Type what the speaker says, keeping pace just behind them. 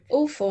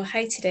awful. I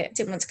hated it. I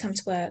didn't want to come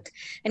to work.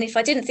 And if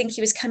I didn't think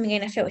he was coming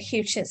in, I felt a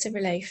huge sense of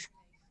relief.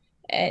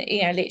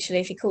 Literally,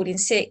 if he called in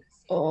sick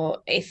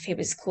or if he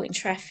was caught in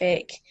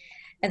traffic.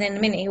 And then the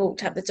minute he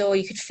walked up the door,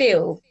 you could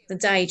feel the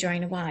day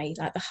drain away.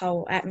 Like the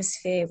whole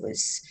atmosphere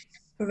was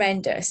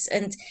horrendous.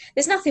 And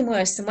there's nothing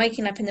worse than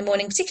waking up in the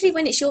morning, particularly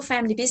when it's your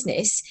family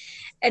business,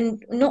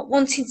 and not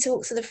wanting to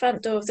walk to the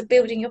front door of the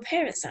building your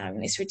parents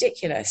own. It's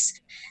ridiculous.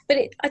 But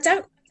I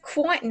don't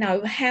quite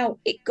know how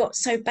it got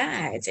so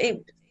bad.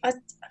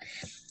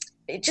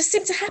 It just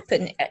seemed to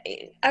happen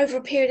over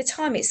a period of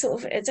time. It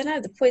sort of, I don't know,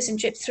 the poison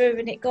dripped through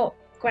and it got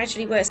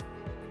gradually worse.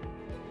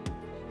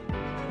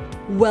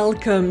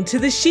 Welcome to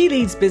the She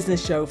Leads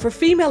Business Show for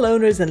female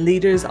owners and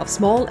leaders of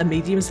small and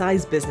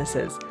medium-sized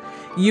businesses.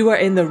 You are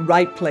in the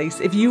right place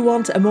if you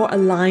want a more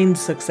aligned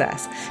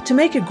success, to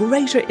make a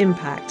greater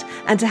impact,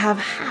 and to have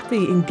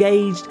happy,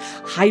 engaged,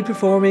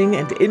 high-performing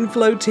and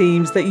in-flow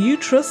teams that you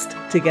trust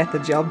to get the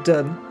job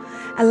done.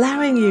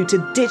 Allowing you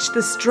to ditch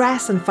the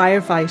stress and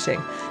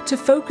firefighting, to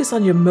focus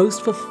on your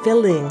most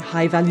fulfilling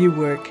high-value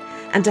work,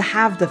 and to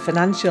have the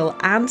financial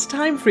and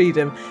time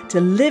freedom to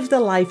live the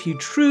life you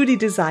truly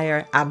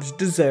desire and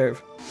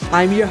deserve.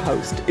 I'm your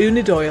host,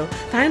 Una Doyle,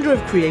 founder of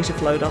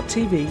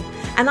CreativFlow.tv,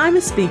 and I'm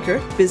a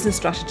speaker, business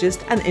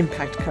strategist, and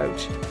impact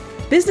coach.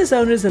 Business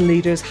owners and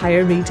leaders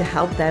hire me to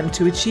help them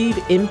to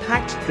achieve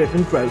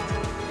impact-driven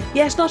growth.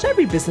 Yet not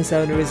every business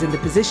owner is in the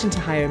position to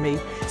hire me,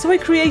 so I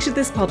created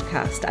this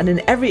podcast, and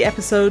in every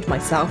episode,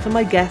 myself and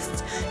my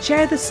guests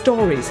share the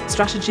stories,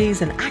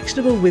 strategies and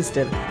actionable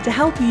wisdom to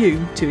help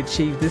you to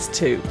achieve this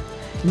too.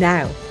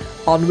 Now,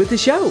 on with the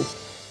show.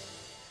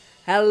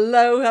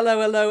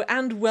 Hello,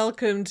 and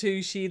welcome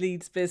to She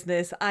Leads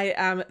Business. I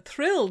am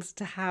thrilled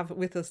to have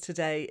with us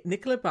today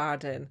Nicola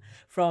Bardin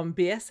from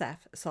BSF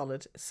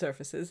Solid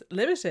Surfaces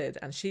Limited,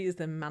 and she is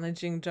the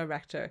managing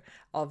director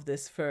of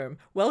this firm.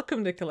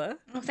 Welcome, Nicola.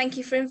 Well, thank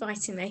you for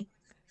inviting me.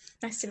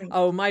 Nice to meet you.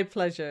 Oh, my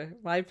pleasure.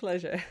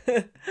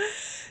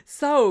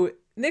 So,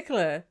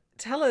 Nicola,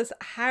 tell us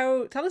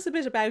a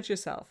bit about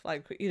yourself.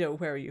 Like,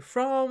 where are you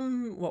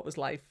from? What was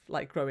life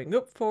like growing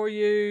up for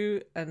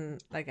you?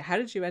 And how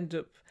did you end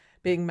up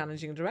being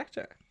managing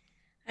director?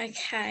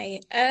 Okay,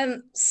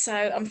 so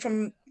I'm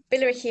from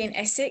Billericay in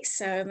Essex,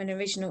 so I'm an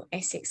original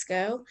Essex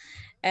girl.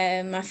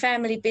 My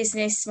family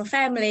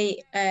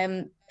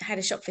had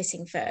a shop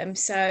fitting firm,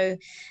 so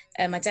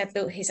my dad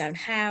built his own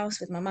house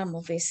with my mum,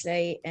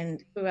 obviously,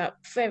 and grew up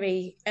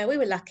we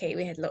were lucky.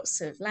 We had lots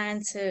of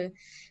land to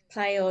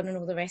play on and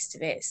all the rest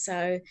of it.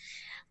 So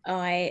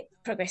I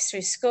progressed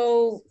through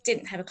school,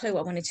 didn't have a clue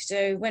what I wanted to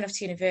do, went off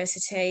to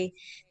university,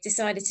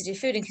 decided to do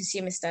food and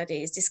consumer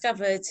studies,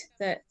 discovered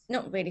that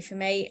not really for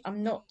me.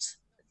 I'm not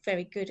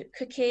very good at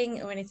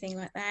cooking or anything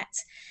like that,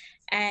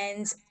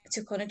 and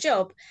took on a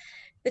job.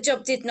 The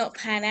job did not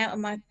pan out,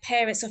 and my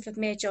parents offered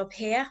me a job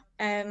here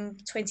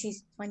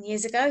 21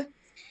 years ago,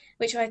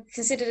 which I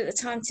considered at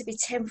the time to be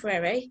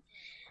temporary.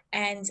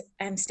 And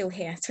I'm still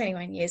here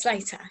 21 years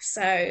later.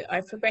 So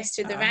I progressed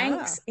through the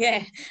ranks.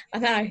 Yeah, I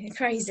know,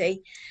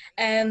 crazy.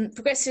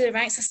 Progressed through the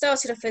ranks. I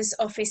started off as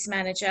office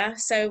manager.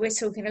 So we're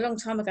talking a long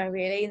time ago,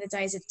 really, in the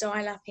days of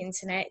dial-up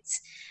internet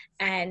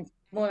and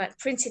more like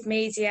printed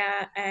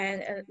media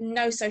and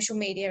no social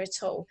media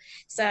at all.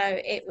 So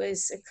it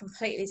was a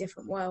completely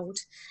different world.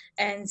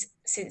 And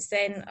since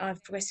then,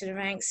 I've progressed through the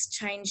ranks,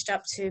 changed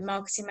up to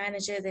marketing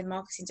manager, then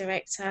marketing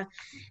director.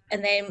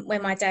 And then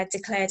when my dad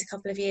declared a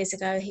couple of years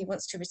ago he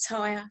wants to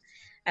retire,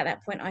 at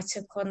that point I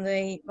took on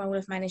the role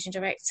of managing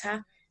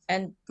director,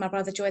 and my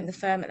brother joined the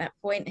firm at that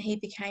point. He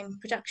became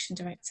production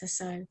director.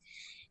 So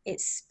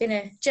it's been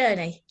a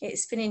journey.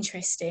 It's been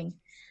interesting,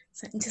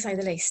 to say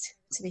the least,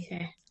 to be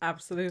fair.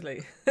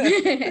 Absolutely.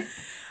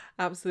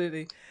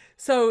 Absolutely.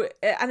 So,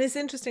 and it's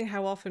interesting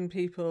how often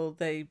people,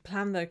 they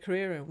plan their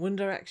career in one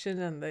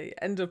direction and they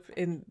end up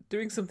in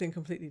doing something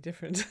completely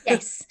different.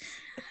 Yes.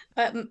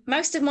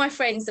 Most of my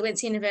friends that went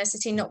to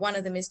university, not one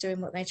of them is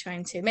doing what they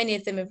trained to. Many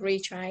of them have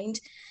retrained.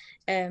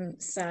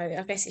 So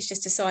I guess it's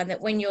just a sign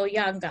that when you're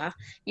younger,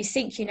 you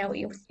think you know what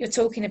you're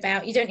talking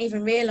about. You don't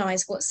even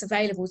realise what's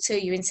available to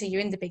you until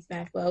you're in the big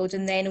bad world.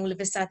 And then all of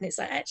a sudden it's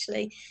like,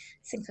 actually,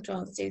 I think I'd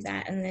rather do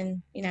that. And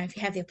then, if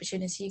you have the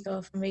opportunity, you go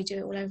off and redo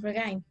it all over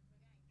again.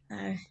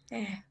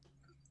 Yeah.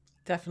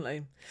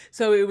 Definitely.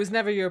 So it was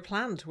never your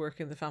plan to work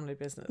in the family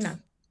business? No,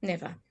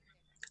 never.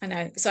 I know,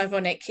 it's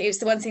ironic. It was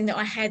the one thing that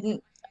I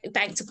hadn't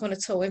banked upon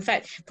at all. In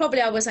fact, probably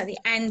I was like the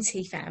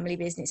anti-family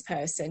business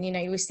person. You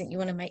always think you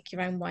want to make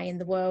your own way in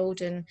the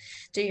world and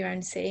do your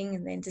own thing,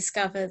 and then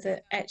discover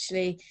that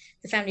actually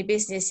the family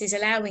business is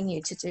allowing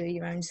you to do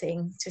your own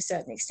thing to a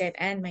certain extent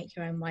and make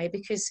your own way,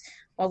 because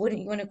why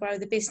wouldn't you want to grow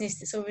the business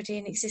that's already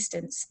in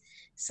existence?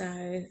 So,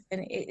 and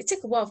it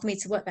took a while for me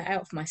to work that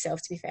out for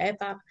myself, to be fair,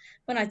 but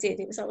when I did,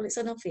 it was like, well, it's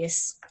an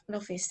obvious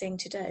thing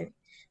to do.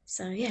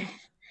 So yeah,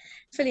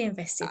 fully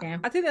invested now.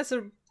 I think that's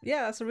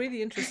a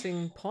really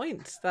interesting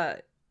point.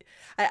 That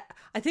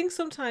I think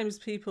sometimes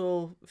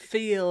people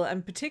feel,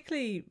 and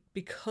particularly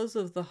because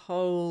of the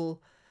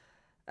whole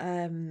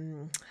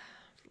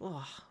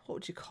what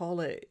would you call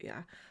it?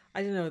 Yeah,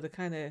 I don't know, the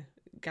kind of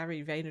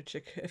Gary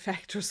Vaynerchuk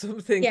effect or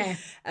something, Yeah.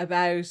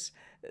 about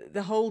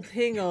the whole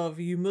thing of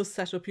you must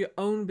set up your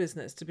own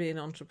business to be an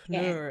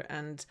entrepreneur,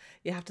 and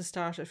you have to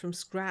start it from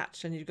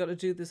scratch, and you've got to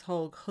do this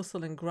whole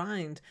hustle and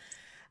grind.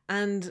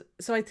 And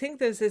so I think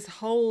there's this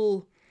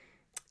whole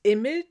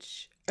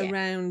image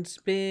around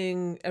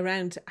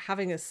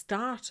having a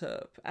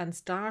startup and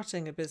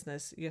starting a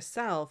business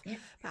yourself.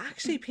 But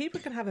actually people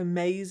can have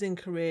amazing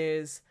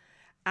careers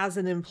as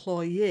an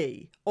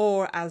employee,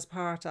 or as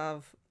part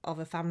of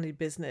a family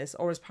business,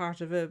 or as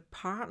part of a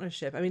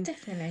partnership. I mean,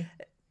 Definitely.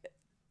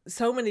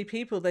 So many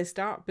people, they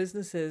start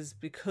businesses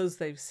because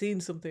they've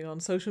seen something on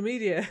social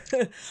media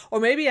or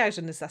maybe out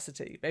of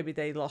necessity. Maybe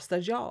they lost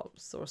their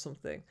jobs or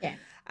something. Yeah.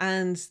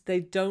 And they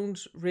don't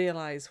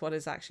realize what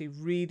is actually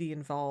really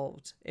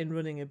involved in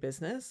running a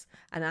business,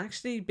 and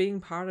actually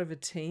being part of a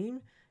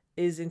team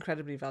is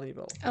incredibly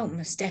valuable. Oh,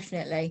 most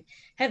definitely.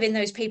 Having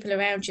those people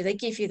around you, they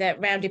give you that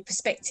rounded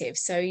perspective.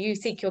 So you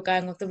think you're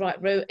going off the right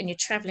route and you're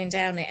traveling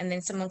down it, and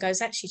then someone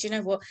goes, actually, do you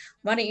know what?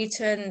 Why don't you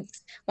turn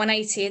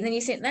 180? And then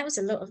you think that was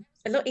a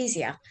lot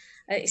easier.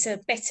 It's a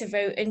better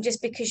route. And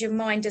just because your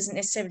mind doesn't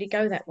necessarily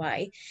go that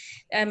way.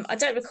 I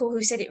don't recall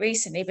who said it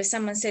recently, but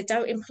someone said,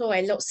 don't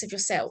employ lots of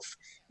yourself.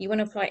 You want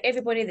to employ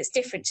everybody that's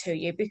different to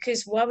you,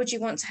 because why would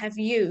you want to have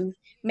you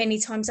many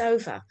times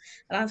over?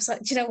 And I was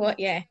like, do you know what?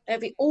 Yeah,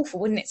 that'd be awful,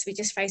 wouldn't it, to be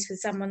just faced with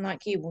someone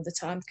like you all the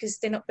time, because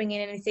they're not bringing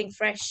anything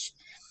fresh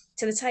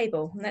to the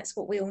table. And that's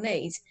what we all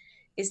need,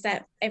 is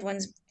that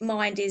everyone's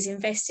mind is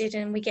invested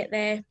and we get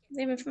their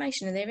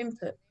information and their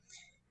input.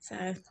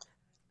 So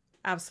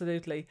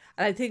absolutely.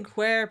 And I think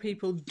where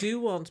people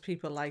do want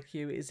people like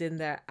you is in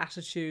their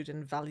attitude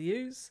and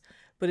values,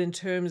 but in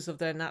terms of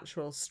their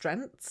natural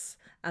strengths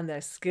and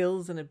their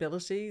skills and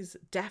abilities,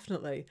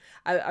 definitely.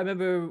 I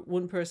remember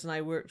one person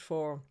I worked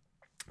for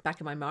back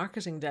in my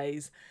marketing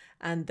days,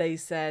 and they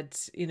said,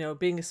 you know,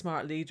 being a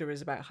smart leader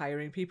is about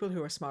hiring people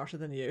who are smarter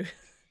than you.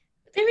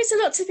 there is a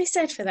lot to be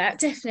said for that,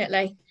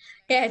 definitely.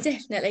 Yeah,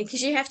 definitely,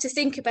 because you have to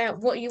think about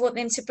what you want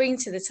them to bring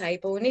to the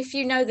table. And if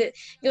you know that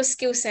your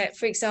skill set,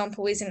 for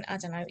example, isn't, I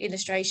don't know,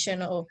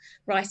 illustration or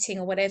writing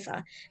or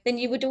whatever, then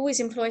you would always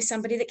employ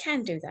somebody that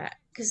can do that,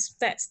 because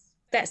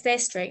that's their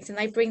strength, and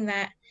they bring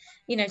that,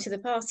 you know, to the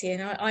party.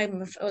 And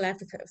I'm a full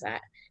advocate of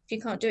that. If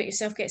you can't do it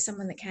yourself, get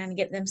someone that can,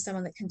 get them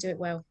someone that can do it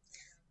well.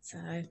 So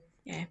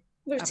yeah,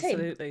 we're a team.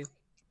 Absolutely.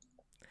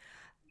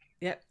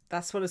 Yep,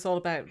 that's what it's all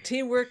about.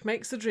 Teamwork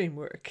makes the dream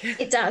work.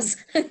 It does.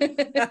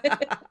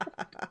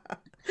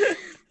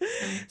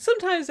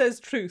 Sometimes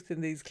there's truth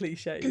in these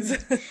cliches.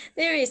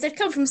 There is. They've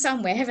come from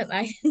somewhere, haven't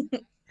they?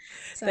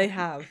 So. They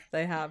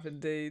have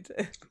indeed.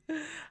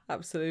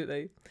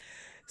 Absolutely.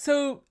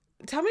 So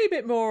tell me a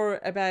bit more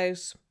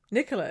about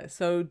Nicola.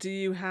 So do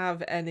you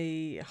have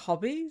any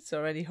hobbies,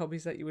 or any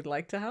hobbies that you would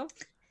like to have?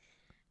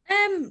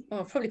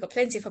 Well, I've probably got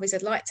plenty of hobbies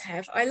I'd like to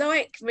have. I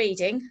like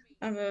reading.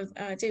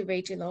 I do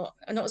read a lot,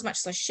 not as much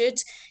as I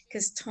should,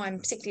 because time,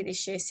 particularly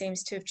this year,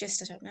 seems to have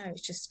just, I don't know,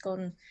 it's just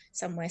gone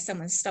somewhere.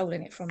 Someone's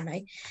stolen it from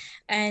me.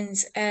 And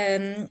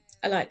I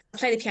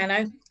play the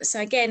piano.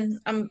 So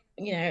again, I'm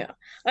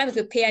a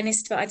good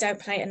pianist, but I don't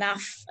play it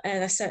enough.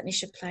 And I certainly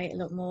should play it a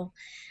lot more.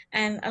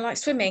 And I like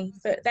swimming,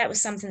 but that was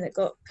something that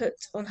got put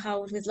on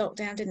hold with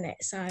lockdown, didn't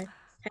it? So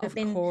Of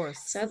course.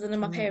 So other than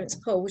my parents'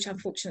 pool, which I'm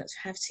fortunate to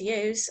have to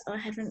use, I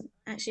haven't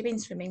actually been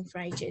swimming for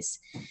ages.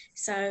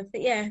 So,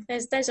 but yeah,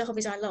 those are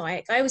hobbies I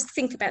like. I always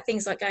think about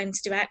things like going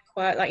to do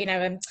aqua, like,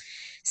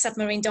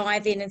 submarine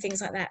diving and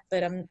things like that, but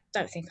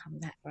don't think I'm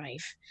that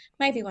brave.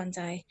 Maybe one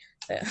day,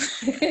 but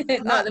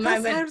not at the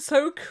moment. That sounds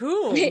so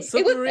cool.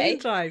 Submarine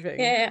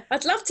diving. Yeah,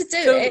 I'd love to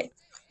do it.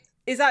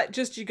 Is that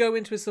just you go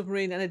into a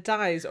submarine and it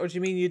dives, or do you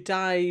mean you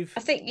dive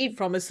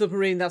from a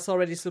submarine that's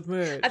already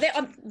submerged?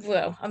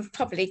 I'm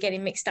probably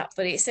getting mixed up,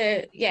 but it's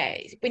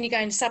when you go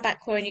into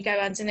sub-aqua and you go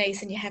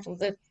underneath and you have all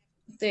the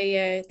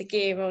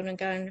gear on and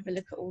go and have a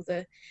look at all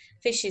the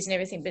fishes and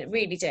everything, but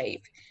really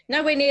deep.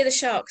 Nowhere near the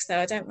sharks, though.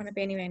 I don't want to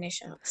be anywhere near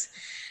sharks.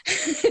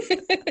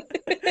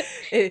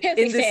 In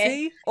the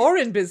sea or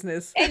in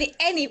business?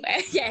 Anywhere.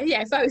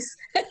 Yeah, both.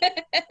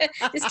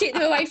 Just keep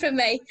them away from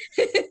me.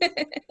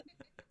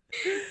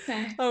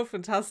 Oh,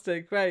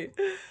 fantastic. Great.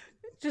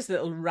 Just a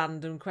little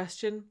random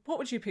question. What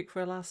would you pick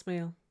for a last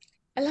meal?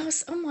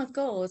 Oh my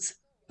God.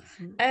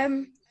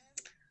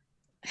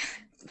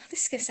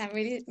 This is going to sound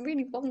really,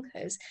 really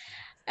bonkers.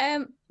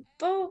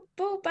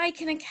 Boiled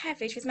bacon and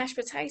cabbage with mashed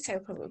potato,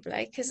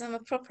 probably, because I'm a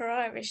proper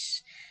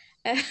Irish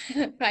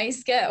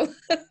raised girl.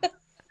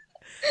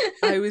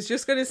 I was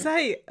just going to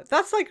say,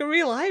 that's like a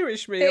real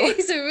Irish meal. It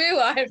is a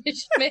real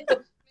Irish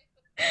meal.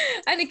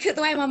 Only cooked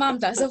the way my mum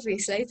does,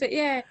 obviously, but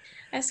yeah,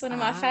 that's one of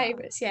my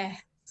favourites. Yeah.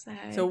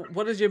 So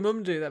what does your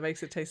mum do that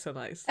makes it taste so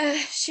nice?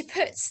 She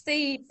puts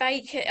the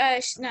bacon.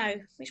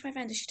 Which way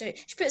round does she do it?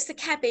 She puts the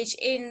cabbage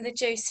in the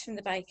juice from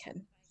the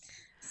bacon.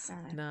 So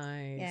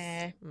nice.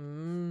 Yeah.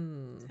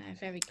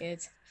 Very good.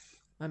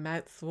 My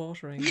mouth's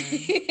watering.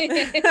 See,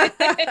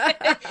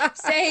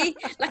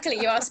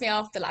 luckily you asked me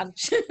after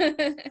lunch.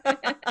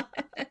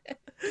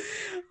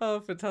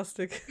 Oh,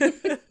 fantastic.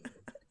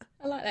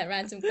 I like that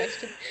random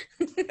question.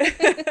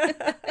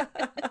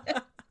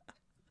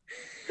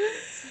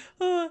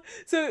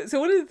 So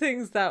one of the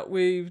things that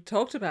we've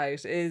talked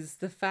about is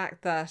the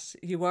fact that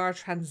you are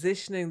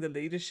transitioning the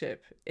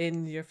leadership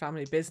in your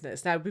family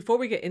business. Now, before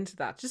we get into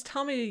that, just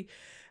tell me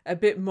a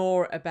bit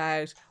more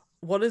about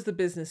what does the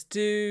business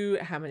do?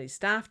 How many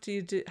staff do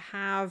you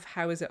have?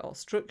 How is it all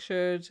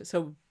structured?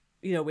 So,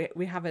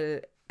 we have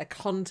a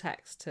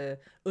context to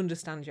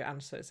understand your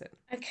answers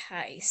in.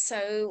 Okay,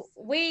 so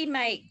we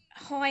make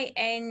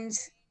high-end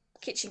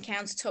kitchen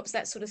countertops,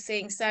 that sort of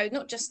thing. So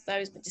not just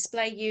those, but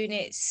display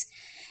units,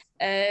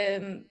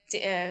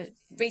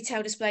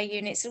 retail display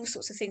units, all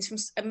sorts of things from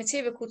a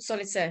material called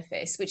solid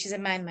surface, which is a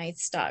man-made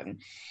stone.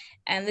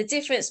 And the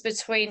difference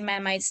between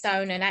man-made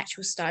stone and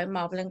actual stone,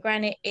 marble and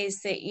granite,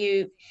 is that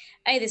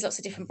there's lots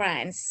of different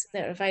brands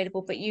that are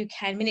available, but you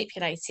can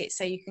manipulate it.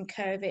 So you can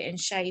curve it and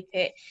shape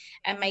it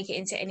and make it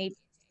into any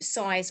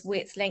size,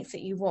 width, length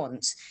that you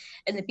want.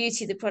 And the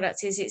beauty of the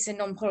product is it's a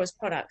non-porous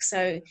product.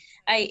 So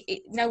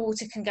no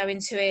water can go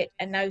into it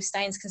and no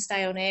stains can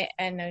stay on it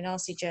and no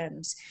nasty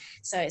germs.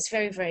 So it's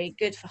very, very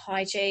good for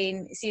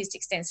hygiene. It's used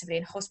extensively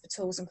in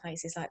hospitals and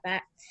places like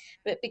that.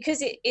 But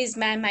because it is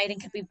man-made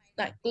and can be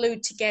like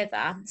glued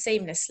together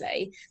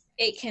seamlessly,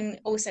 it can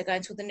also go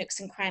into all the nooks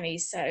and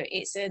crannies. So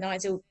it's an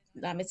ideal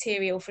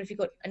material for if you've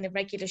got an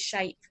irregular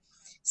shape,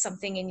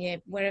 something in your,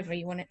 wherever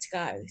you want it to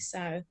go.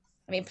 So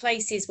I mean,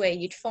 places where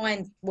you'd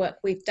find work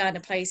we've done are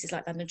places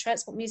like London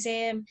Transport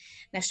Museum,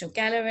 National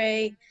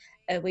Gallery.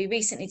 We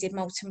recently did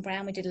Molton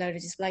Brown. We did a load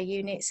of display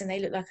units and they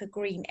look like a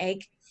green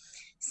egg.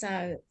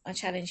 So I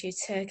challenge you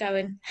to go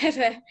and have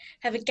a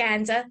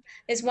gander.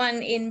 There's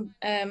one in,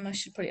 I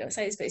should probably not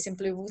say this, but it's in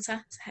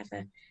Bluewater. So have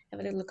a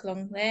little look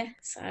along there.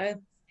 So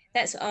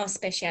that's our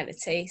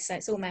speciality. So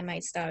it's all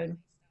man-made stone,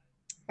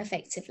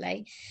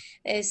 effectively.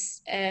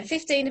 There's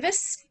 15 of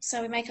us.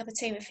 So we make up a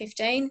team of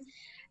 15.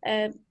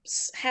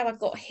 How I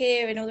got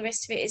here and all the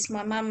rest of it is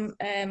my mum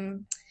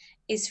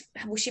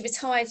she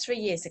retired 3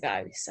 years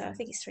ago, so I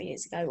think it's 3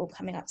 years ago or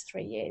coming up to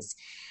 3 years,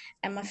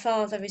 and my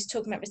father is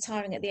talking about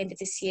retiring at the end of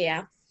this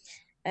year.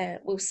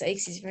 We'll see,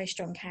 because he's a very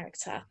strong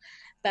character,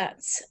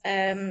 but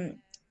so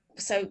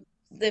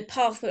the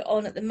path we're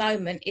on at the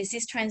moment is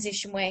this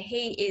transition where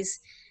he is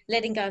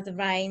letting go of the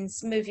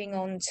reins, moving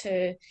on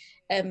to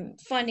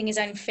finding his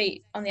own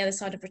feet on the other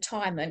side of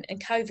retirement.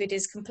 And COVID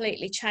has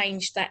completely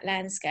changed that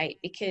landscape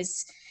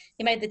because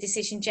he made the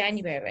decision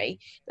January,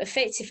 but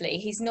effectively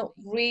he's not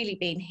really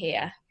been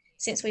here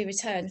since we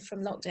returned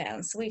from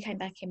lockdown. So we came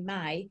back in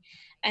May,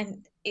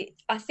 and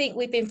I think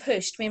we've been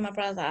pushed, me and my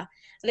brother,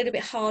 a little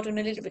bit harder and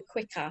a little bit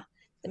quicker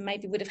than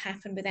maybe would have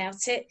happened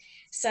without it.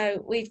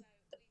 So we've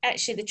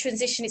actually, the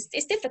transition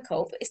is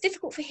difficult, but it's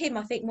difficult for him,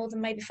 I think, more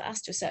than maybe for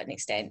us to a certain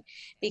extent,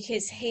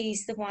 because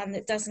he's the one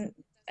that doesn't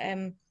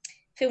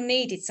feel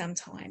needed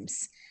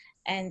sometimes.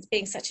 And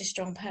being such a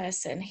strong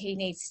person, he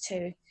needs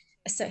to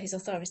assert his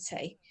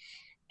authority,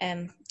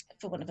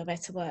 for want of a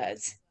better word.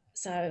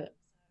 So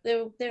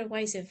there are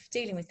ways of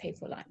dealing with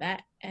people like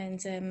that.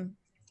 And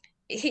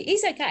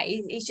he's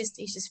okay. He's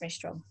just very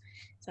strong.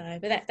 So,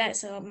 but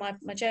that's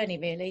my journey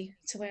really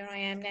to where I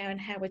am now and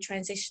how we're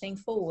transitioning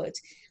forward.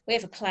 We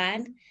have a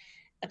plan.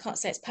 I can't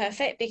say it's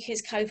perfect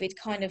because COVID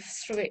kind of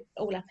threw it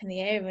all up in the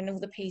air and all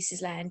the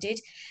pieces landed,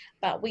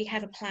 but we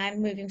have a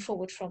plan moving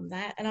forward from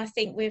that. And I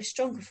think we're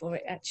stronger for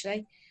it,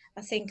 actually.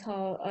 I think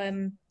our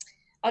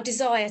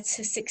desire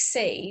to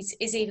succeed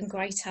is even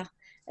greater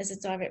as a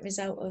direct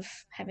result of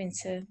having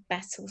to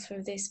battle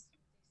through this,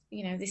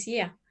 this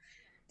year,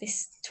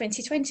 this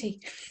 2020.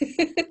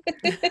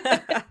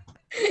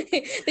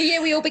 The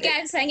year we all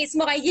began saying it's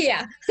my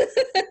year.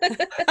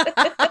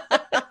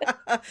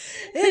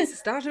 It's the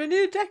start of a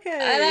new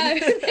decade. I know.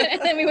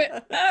 And then we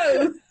went,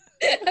 oh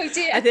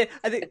dear. I think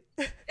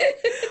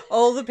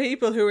all the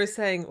people who are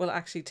saying, well,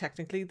 actually,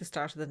 technically, the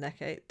start of the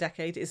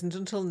decade isn't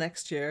until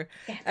next year.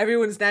 Yeah.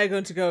 Everyone's now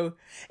going to go,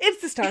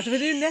 it's the start of a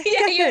new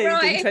decade you're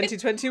right. in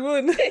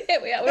 2021.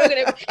 We are. We're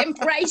going to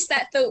embrace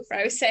that thought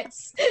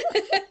process.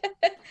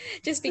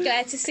 Just be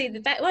glad to see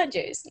the back ones.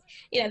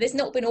 There's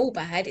not been all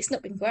bad. It's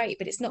not been great,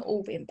 but it's not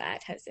all been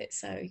bad, has it?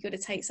 So you've got to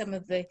take some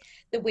of the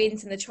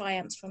wins and the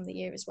triumphs from the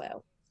year as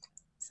well.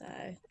 So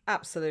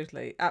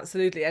absolutely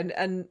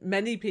and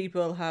many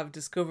people have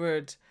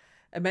discovered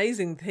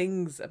amazing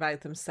things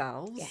about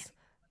themselves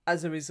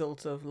as a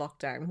result of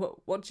lockdown.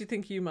 What do you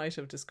think you might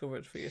have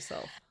discovered for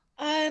yourself?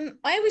 I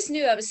always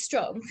knew I was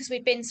strong because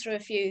we'd been through a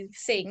few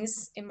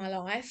things in my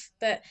life,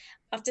 but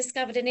I've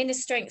discovered an inner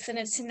strength and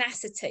a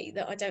tenacity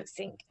that I don't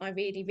think I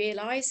really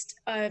realised.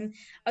 I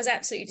was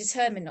absolutely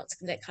determined not to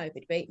let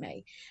COVID beat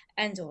me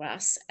or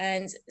us.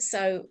 And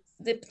so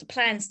the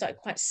plan started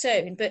quite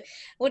soon. But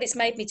what it's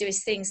made me do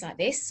is things like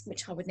this,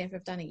 which I would never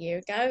have done a year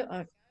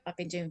ago. I've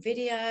been doing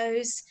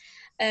videos.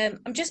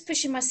 I'm just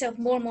pushing myself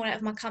more and more out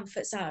of my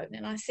comfort zone.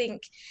 And I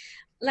think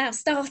now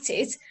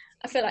started,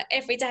 I feel like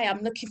every day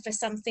I'm looking for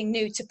something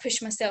new to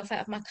push myself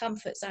out of my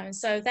comfort zone.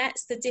 So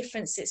that's the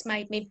difference. It's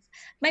made me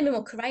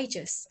more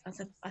courageous,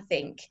 I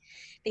think,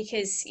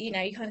 because, you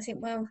kind of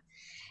think, well,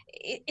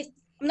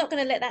 I'm not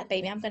going to let that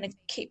be me. I'm going to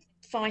keep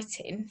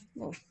fighting,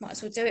 well, might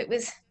as well do it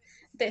with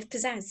a bit of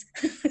pizzazz.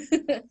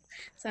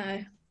 So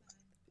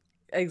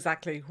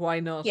Exactly. Why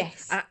not?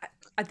 yes.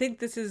 I think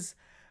this is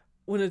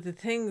one of the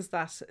things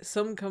that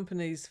some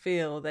companies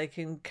feel they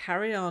can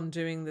carry on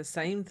doing the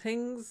same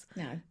things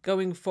No.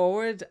 going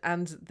forward,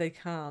 and they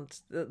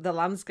can't. The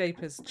landscape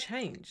has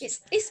changed.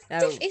 It's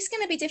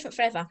going to be different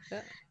forever.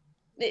 Yeah.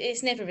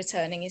 It's never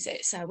returning, is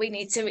it? So we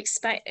need to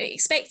expect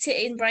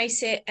it,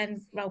 embrace it,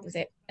 and roll with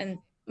it, and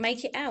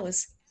make it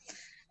ours.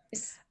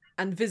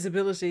 And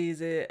visibility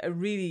is a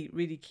really,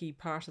 really key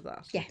part of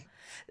that. Yeah.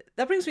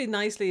 That brings me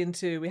nicely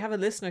into, we have a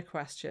listener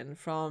question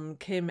from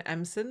Kim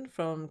Emson,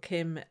 from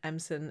Kim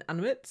Emson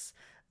Anwitz.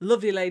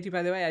 Lovely lady,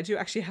 by the way. I do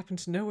actually happen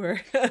to know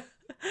her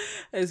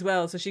as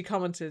well. So she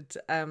commented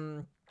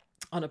on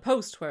a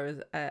post where I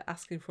was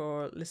asking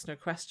for listener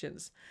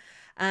questions.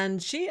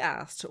 And she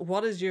asked,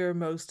 what is your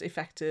most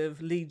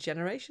effective lead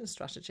generation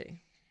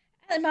strategy?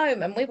 At the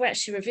moment, we were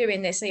actually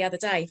reviewing this the other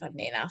day,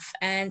 funnily enough.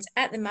 And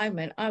at the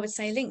moment, I would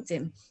say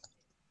LinkedIn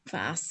for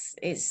us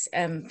is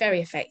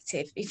very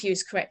effective if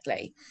used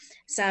correctly.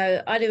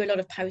 So I do a lot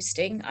of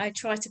posting. I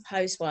try to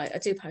post, well, I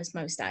do post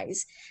most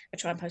days. I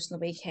try and post on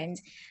the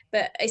weekend,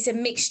 but it's a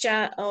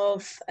mixture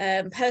of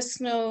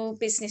personal,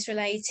 business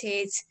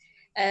related,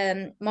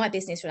 my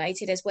business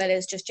related, as well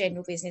as just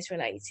general business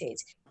related.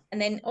 And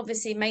then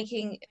obviously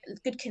making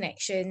good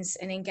connections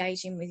and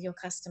engaging with your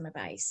customer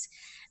base.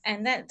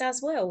 And that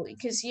does well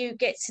because you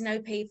get to know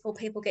people,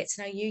 people get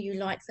to know you, you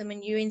like them,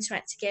 and you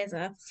interact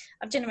together.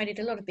 I've generated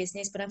a lot of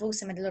business, but I've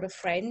also made a lot of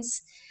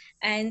friends,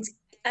 and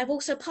I've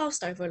also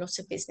passed over a lot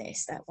of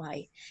business that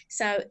way.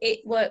 So it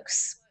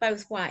works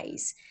both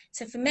ways.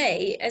 So for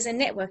me, as a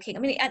networking, I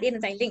mean, at the end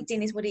of the day,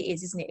 LinkedIn is what it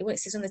is, isn't it? It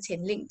says on the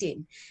tin,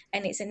 LinkedIn,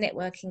 and it's a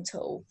networking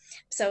tool.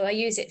 So I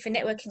use it for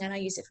networking and I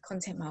use it for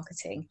content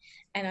marketing.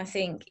 And I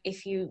think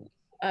if you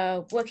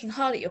are working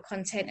hard at your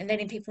content and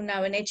letting people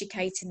know and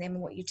educating them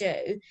on what you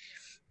do,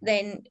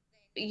 then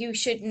you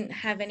shouldn't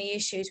have any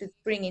issues with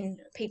bringing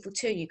people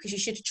to you, because you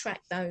should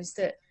attract those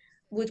that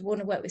would want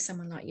to work with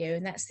someone like you.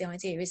 And that's the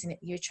idea, isn't it?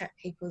 You attract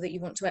people that you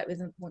want to work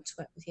with and want to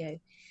work with you.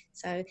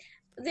 So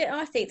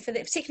I think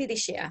particularly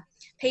this year,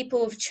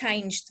 people have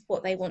changed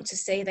what they want to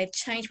see. They've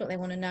changed what they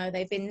want to know.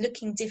 They've been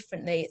looking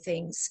differently at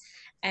things.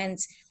 And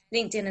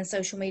LinkedIn and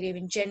social media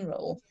in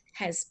general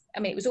has, I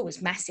mean, it was always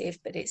massive,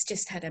 but it's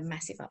just had a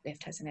massive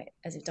uplift, hasn't it,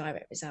 as a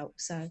direct result.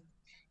 So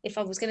if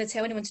I was going to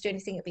tell anyone to do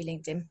anything, it'd be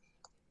LinkedIn.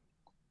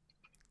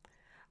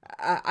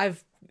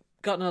 I've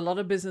gotten a lot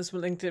of business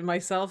with LinkedIn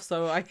myself,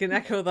 so I can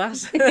echo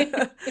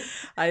that.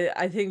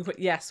 I think,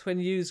 yes, when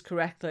used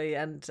correctly,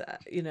 and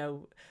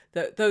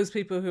those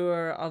people who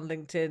are on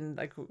LinkedIn,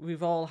 like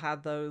we've all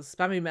had those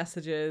spammy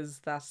messages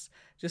that's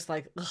just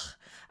like, ugh.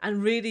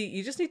 And really,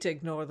 you just need to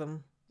ignore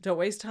them. Don't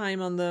waste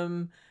time on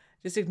them.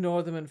 Just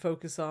ignore them and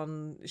focus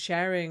on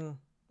sharing,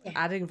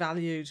 adding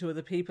value to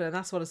other people. And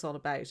that's what it's all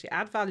about. You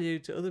add value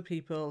to other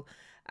people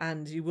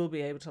and you will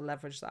be able to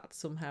leverage that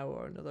somehow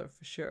or another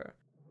for sure.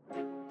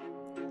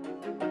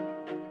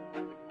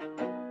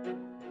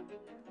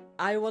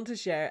 I want to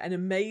share an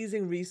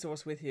amazing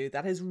resource with you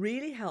that has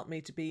really helped me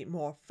to be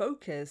more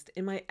focused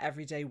in my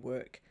everyday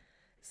work.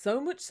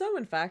 So much so,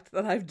 in fact,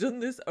 that I've done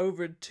this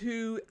over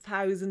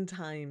 2,000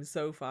 times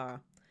so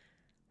far.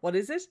 What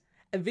is it?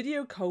 A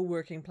video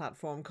co-working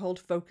platform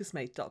called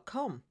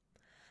Focusmate.com.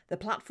 The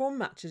platform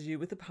matches you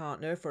with a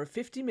partner for a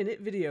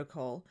 50-minute video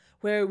call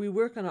where we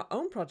work on our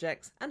own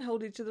projects and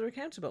hold each other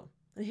accountable.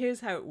 And here's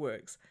how it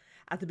works.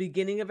 At the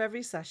beginning of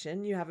every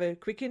session, you have a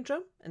quick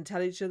intro and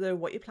tell each other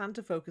what you plan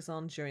to focus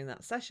on during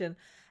that session,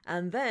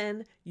 and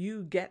then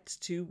you get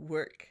to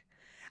work.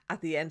 At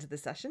the end of the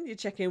session, you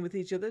check in with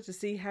each other to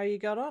see how you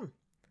got on.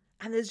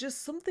 And there's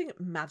just something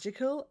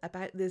magical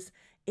about this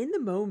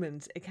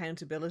in-the-moment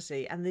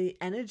accountability and the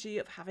energy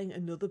of having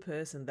another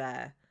person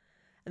there.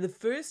 And the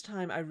first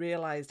time I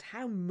realised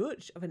how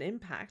much of an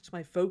impact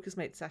my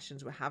Focusmate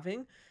sessions were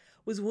having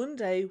was one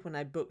day when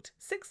I booked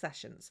 6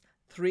 sessions,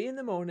 3 in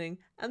the morning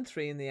and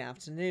 3 in the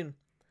afternoon.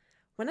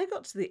 When I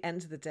got to the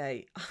end of the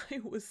day, I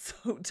was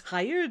so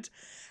tired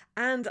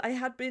and I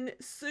had been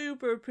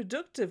super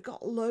productive,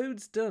 got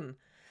loads done.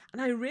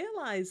 And I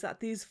realised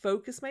that these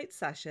Focusmate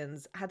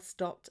sessions had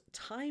stopped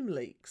time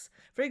leaks.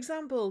 For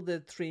example, the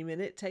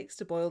 3-minute it takes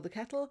to boil the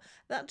kettle,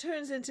 that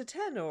turns into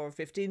 10 or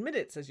 15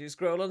 minutes as you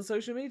scroll on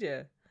social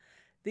media.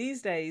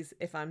 These days,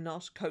 if I'm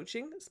not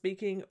coaching,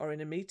 speaking or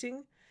in a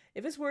meeting,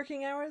 if it's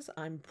working hours,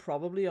 I'm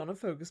probably on a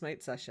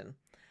Focusmate session.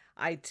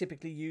 I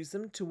typically use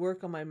them to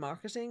work on my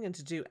marketing and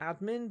to do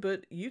admin,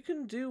 but you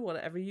can do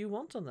whatever you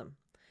want on them.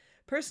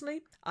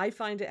 Personally, I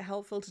find it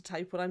helpful to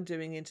type what I'm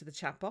doing into the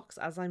chat box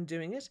as I'm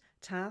doing it,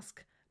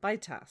 task by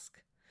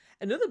task.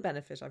 Another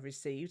benefit I've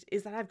received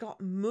is that I've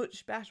got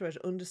much better at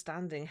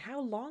understanding how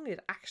long it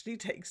actually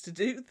takes to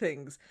do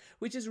things,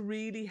 which has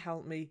really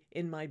helped me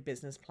in my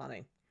business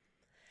planning.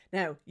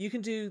 Now, you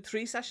can do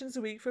 3 sessions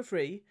a week for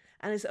free,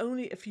 and it's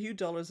only a few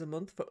dollars a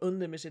month for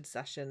unlimited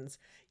sessions.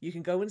 You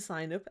can go and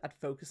sign up at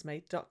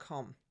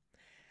Focusmate.com.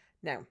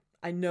 Now,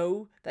 I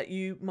know that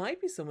you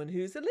might be someone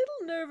who's a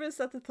little nervous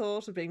at the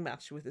thought of being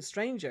matched with a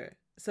stranger.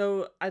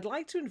 So I'd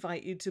like to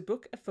invite you to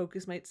book a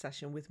FocusMate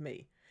session with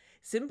me.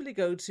 Simply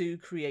go to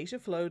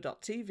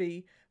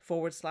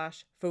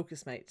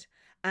creativeflow.tv/FocusMate.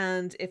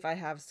 And if I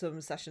have some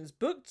sessions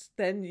booked,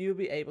 then you'll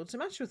be able to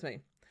match with me.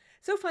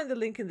 So find the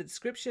link in the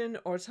description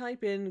or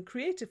type in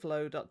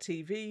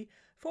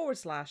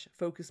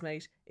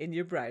creativeflow.tv/FocusMate in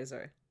your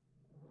browser.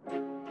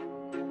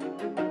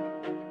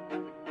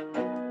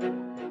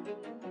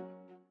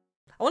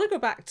 I want to go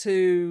back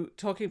to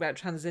talking about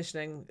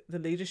transitioning the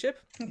leadership.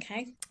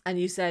 Okay. And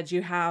you said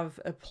you have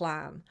a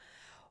plan.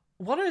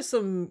 What are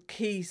some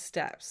key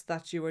steps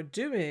that you are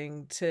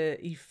doing to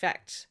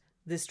effect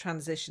this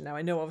transition? Now,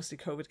 I know obviously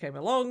COVID came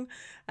along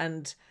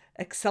and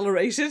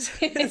accelerated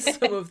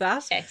some of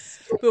that.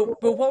 Yes. But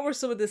what were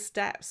some of the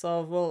steps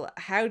of, well,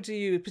 how do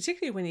you,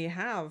 particularly when you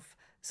have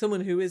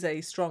someone who is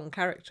a strong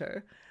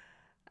character,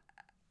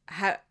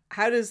 how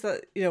does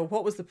that,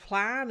 what was the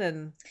plan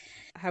and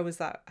how was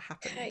that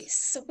happening? Okay,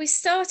 so we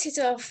started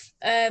off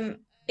in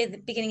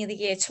the beginning of the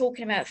year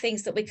talking about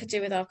things that we could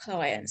do with our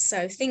clients.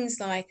 So things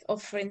like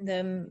offering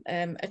them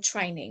a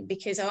training,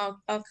 because our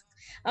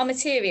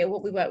material,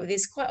 what we work with,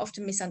 is quite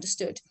often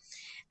misunderstood.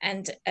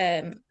 And,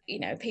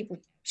 people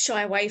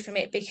shy away from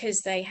it because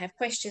they have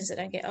questions that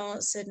don't get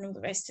answered and all the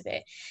rest of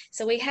it.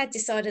 So we had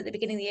decided at the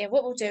beginning of the year,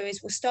 what we'll do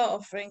is we'll start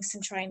offering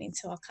some training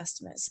to our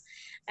customers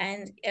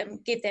and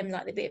give them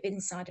like a bit of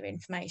insider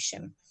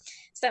information.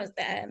 So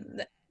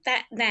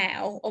that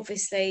now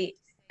obviously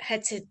it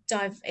had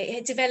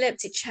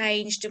developed, it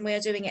changed, and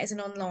we're doing it as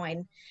an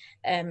online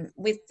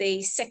with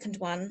the second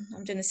one.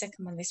 I'm doing the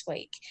second one this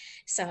week.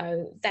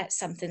 So that's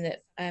something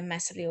that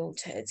massively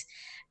altered.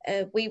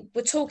 We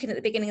were talking at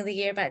the beginning of the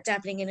year about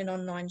dabbling in an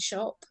online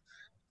shop,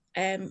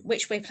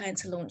 which we're planning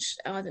to launch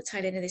either at the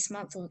tail end of this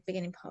month or the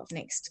beginning part of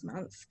next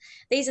month.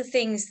 These are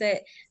things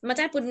that my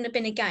dad wouldn't have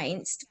been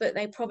against, but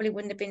they probably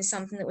wouldn't have been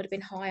something that would have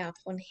been high up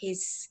on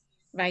his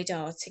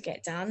radar to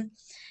get done.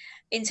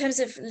 In terms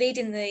of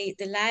leading the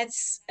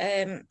lads,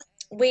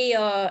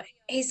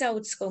 he's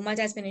old school. My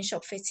dad's been in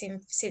shop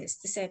fitting since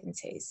the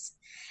 70s,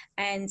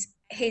 and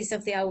he's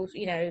of the old,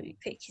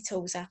 pick your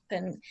tools up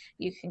and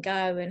you can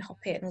go and hop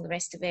it and all the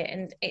rest of it.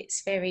 And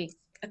it's very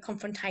a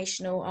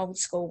confrontational, old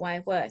school way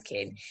of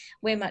working.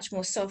 We're much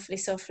more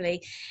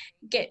softly,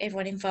 get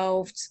everyone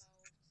involved,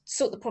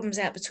 sort the problems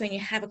out between you,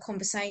 have a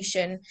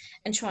conversation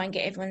and try and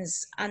get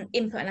everyone's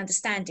input and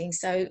understanding.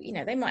 So,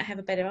 they might have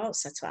a better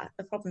answer to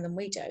a problem than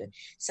we do.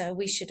 So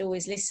we should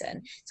always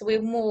listen. So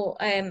we're more,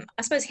 I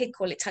suppose he'd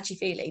call it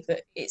touchy-feely,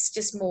 but it's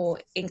just more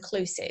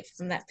inclusive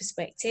from that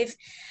perspective.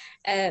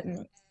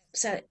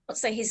 So not to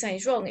say he's saying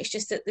it's wrong, it's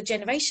just that the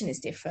generation is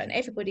different.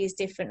 Everybody is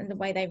different and the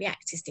way they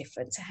react is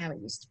different to how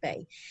it used to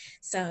be.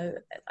 So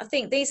I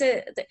think they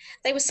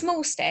were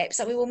small steps,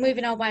 that we were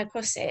moving our way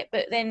across it,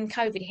 but then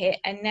COVID hit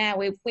and now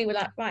we were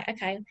like, right,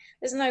 okay,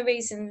 there's no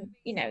reason,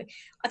 I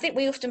think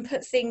we often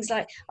put things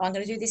like, oh, I'm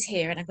going to do this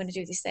here and I'm going to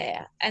do this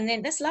there. And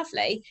then that's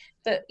lovely,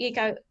 but you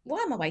go, why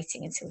am I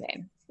waiting until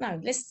then? No,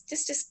 let's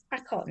just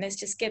crack on. Let's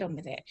just get on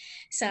with it.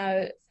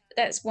 So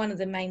that's one of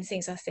the main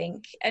things, I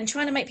think, and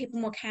trying to make people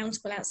more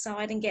accountable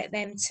outside and get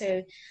them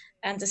to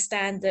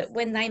understand that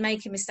when they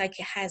make a mistake,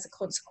 it has a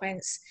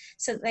consequence,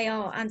 so that they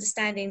are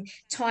understanding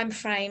time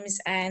frames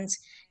and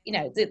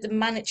the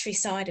monetary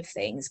side of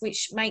things,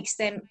 which makes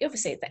them,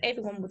 obviously, that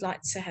everyone would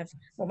like to have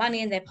more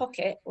money in their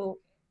pocket. Well,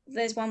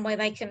 there's one way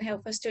they can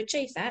help us to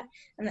achieve that,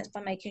 and that's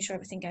by making sure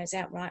everything goes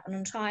out right and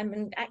on time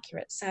and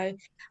accurate. So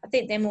I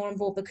think they're more on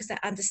board because they're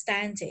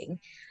understanding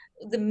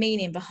the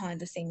meaning behind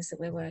the things that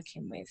we're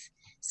working with.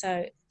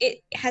 So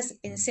it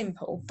hasn't been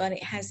simple, but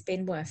it has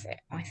been worth it,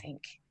 I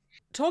think.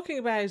 Talking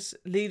about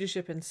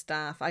leadership and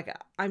staff,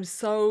 I'm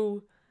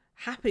so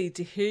happy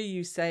to hear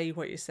you say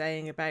what you're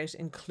saying about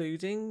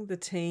including the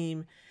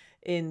team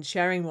in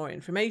sharing more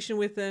information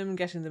with them,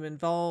 getting them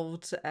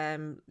involved,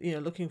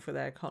 looking for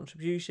their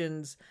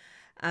contributions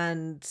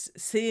and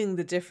seeing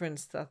the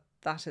difference that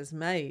has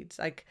made.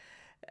 Like,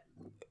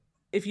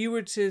 if you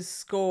were to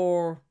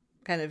score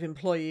kind of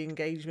employee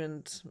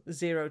engagement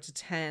 0 to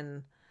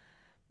 10,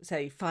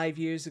 say 5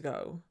 years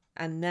ago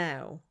and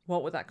now,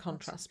 what would that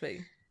contrast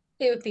be?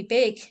 It would be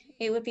big.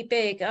 It would be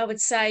big. I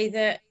would say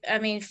that,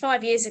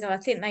 5 years ago, I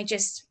think they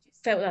just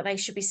felt like they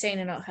should be seen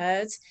and not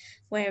heard,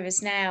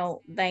 whereas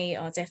now they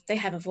are they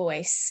have a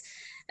voice.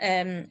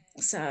 So,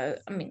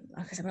 like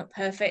I said, I'm not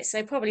perfect, so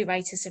they probably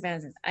rate us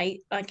around an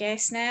 8, I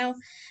guess, now,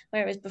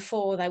 whereas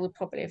before they would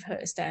probably have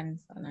hurt us down,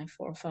 I don't know,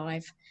 4 or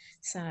 5.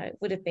 So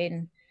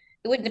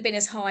it wouldn't have been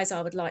as high as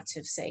I would like to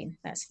have seen,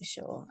 that's for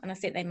sure. And I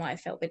think they might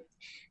have felt a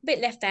bit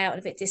left out and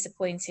a bit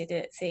disappointed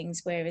at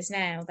things, whereas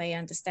now they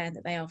understand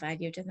that they are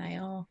valued and they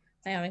are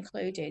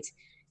included.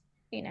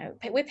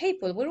 We're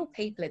people, we're all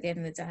people at the end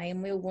of the day,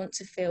 and we all want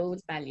to feel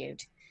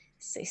valued.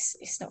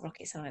 It's not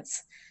rocket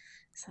science.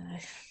 So,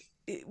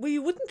 well,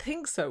 you wouldn't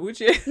think so, would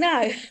you?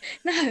 No.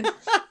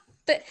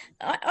 But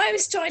I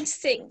was trying to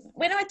think,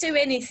 when I do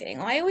anything,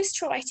 I always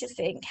try to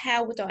think,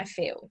 how would I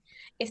feel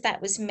if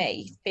that was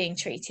me being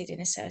treated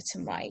in a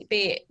certain way,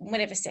 be it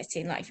whatever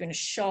setting, like if you're in a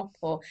shop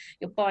or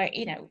you're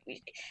buying,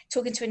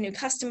 talking to a new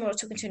customer or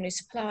talking to a new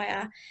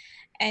supplier.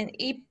 And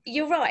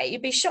you're right,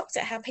 you'd be shocked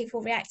at how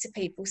people react to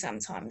people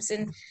sometimes.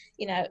 And,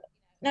 you know,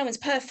 no one's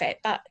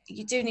perfect, but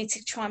you do need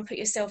to try and put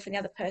yourself in the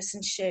other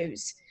person's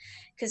shoes,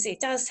 because it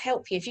does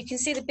help you. If you can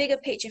see the bigger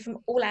picture from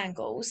all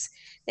angles,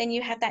 then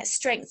you have that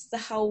strength, the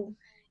whole,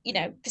 you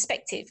know,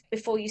 perspective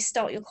before you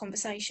start your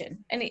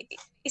conversation. And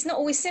it's not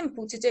always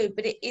simple to do,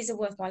 but it is a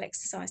worthwhile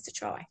exercise to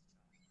try.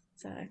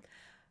 So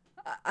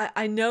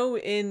I know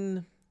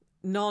in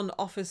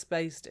non-office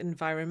based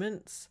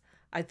environments,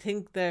 I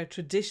think there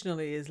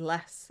traditionally is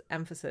less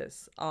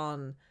emphasis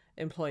on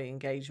employee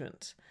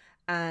engagement.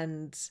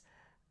 And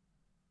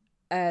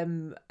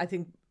I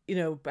think, you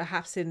know,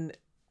 perhaps in,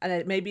 and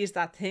it maybe it's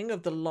that thing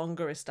of the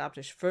longer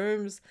established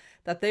firms,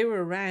 that they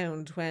were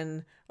around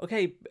when,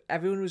 okay,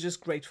 everyone was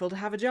just grateful to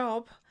have a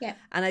job. yeah.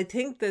 And I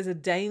think there's a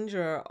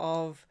danger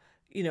of,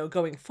 you know,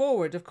 going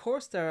forward. Of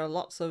course, there are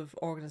lots of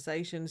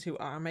organizations who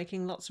are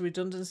making lots of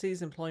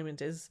redundancies.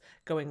 Employment is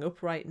going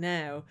up right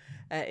now,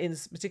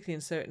 particularly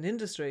in certain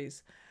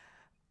industries.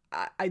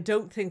 I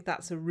don't think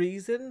that's a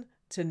reason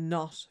to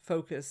not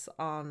focus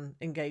on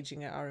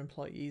engaging our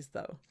employees,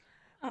 though.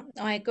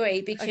 I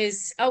agree,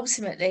 because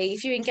ultimately,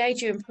 if you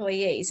engage your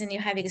employees and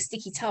you're having a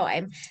sticky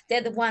time, they're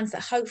the ones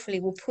that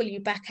hopefully will pull you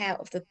back out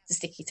of the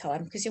sticky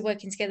time, because you're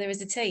working together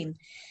as a team.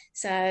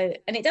 So,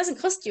 and it doesn't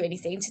cost you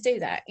anything to do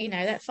that. You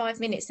know, that 5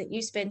 minutes that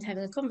you spend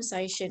having a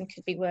conversation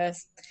could be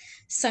worth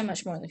so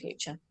much more in the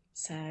future.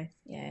 So,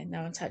 yeah,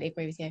 no, I totally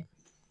agree with you.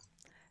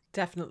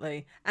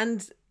 Definitely.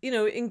 And, you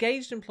know,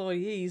 engaged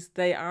employees,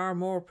 they are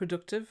more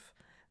productive.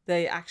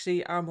 They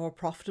actually are more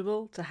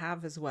profitable to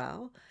have as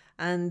well.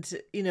 And,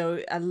 you know,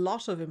 a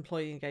lot of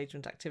employee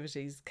engagement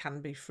activities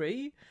can be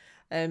free.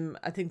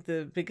 I think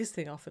the biggest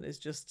thing often is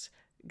just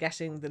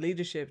getting the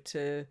leadership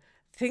to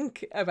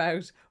think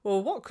about,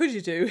 well, what could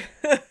you do?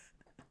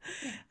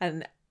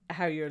 And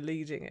how you're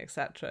leading,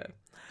 etc.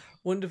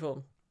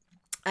 Wonderful.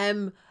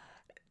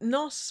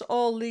 Not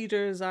all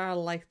leaders are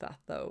like that,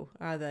 though,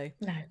 are they?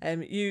 No.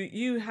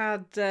 You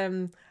had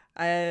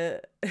yeah,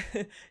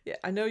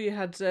 I know you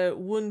had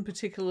one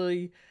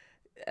particularly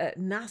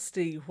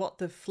nasty what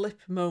the flip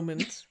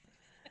moment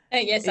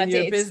Yes, I in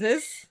your did.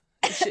 business.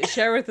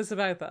 Share with us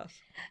about that.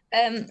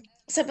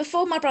 So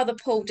before my brother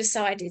Paul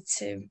decided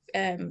to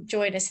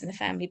join us in the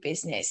family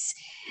business,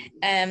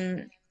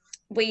 um,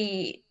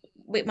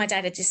 my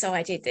dad had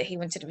decided that he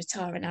wanted to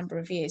retire a number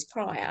of years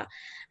prior,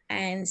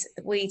 and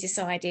we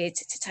decided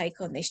to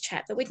take on this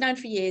chap that we'd known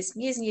for years,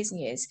 years and years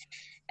and years,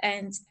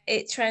 and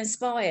it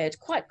transpired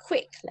quite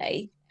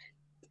quickly.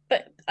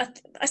 But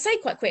I say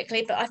quite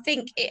quickly, but I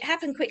think it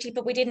happened quickly,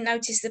 but we didn't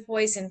notice the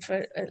poison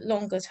for a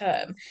longer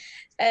term.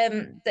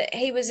 That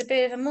he was a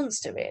bit of a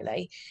monster,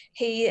 really.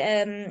 He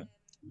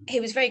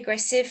was very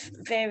aggressive,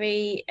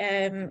 very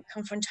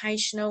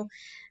confrontational,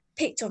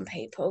 picked on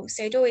people.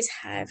 So he'd always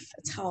have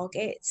a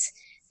target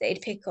that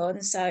he'd pick on.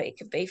 So it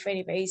could be for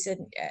any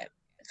reason, a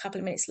couple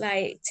of minutes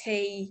late,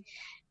 tea,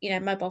 you know,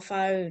 mobile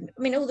phone.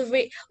 I mean, all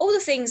the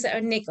things that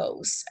are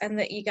niggles, and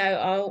that you go,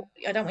 oh,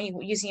 I don't want you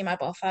using your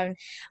mobile phone.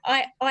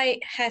 I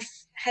have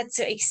had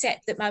to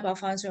accept that mobile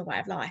phones are a way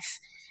of life,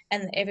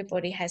 and that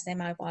everybody has their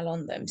mobile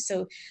on them.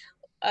 So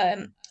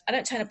I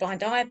don't turn a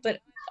blind eye, but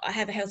I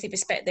have a healthy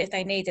perspective that if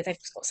they need it, they've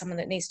got someone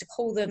that needs to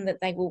call them,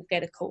 that they will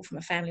get a call from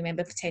a family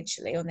member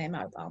potentially on their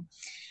mobile.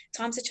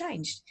 Times have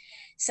changed.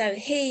 So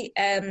he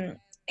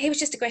was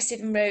just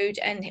aggressive and rude.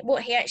 And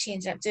what he actually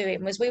ended up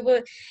doing was, we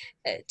were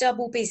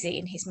double busy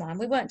in his mind.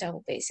 We weren't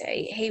double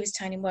busy. He was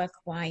turning work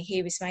away.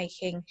 He was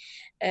making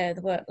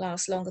the work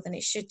last longer than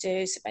it should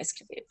do. So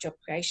basically, a bit of job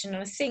creation.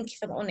 And I think, if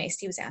I'm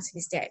honest, he was out of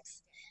his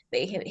depth.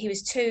 But he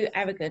was too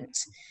arrogant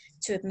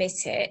to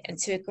admit it, and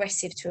too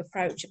aggressive to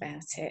approach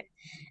about it.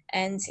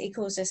 And he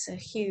caused us a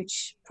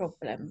huge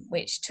problem,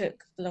 which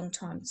took a long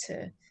time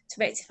to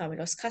rectify. We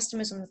lost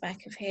customers on the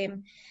back of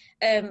him,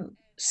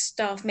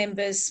 staff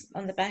members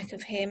on the back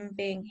of him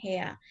being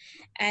here,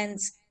 and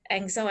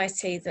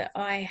anxiety that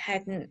I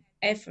hadn't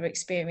ever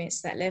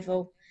experienced that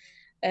level.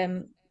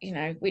 You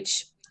know,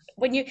 which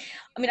when you,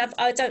 I mean,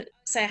 I don't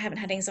say I haven't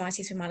had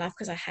anxiety through my life,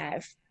 because I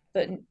have,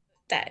 but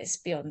that is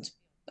beyond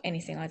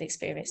anything I'd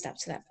experienced up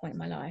to that point in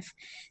my life.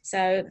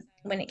 So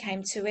when it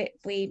came to it,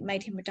 we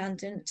made him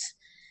redundant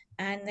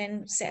and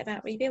then set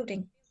about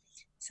rebuilding.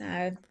 So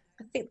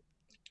I think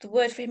the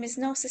word for him is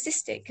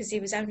narcissistic, because he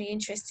was only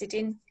interested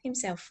in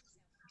himself,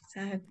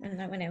 so, and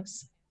no one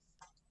else.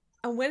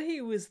 And when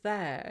he was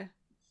there,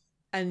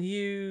 and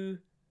you,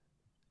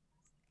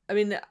 I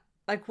mean,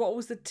 like, what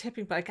was the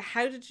tipping point? Like,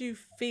 how did you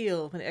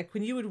feel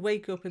when you would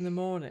wake up in the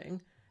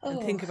morning and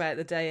Oh, think about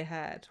the day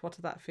ahead? What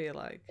did that feel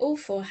like?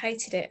 awful.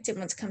 Hated it. Didn't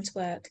want to come to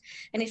work.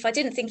 And if I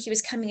didn't think he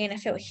was coming in, I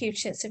felt a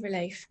huge sense of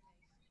relief.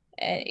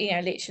 You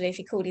know, literally, if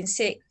he called in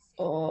sick,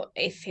 or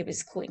if he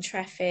was caught in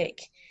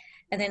traffic.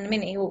 And then the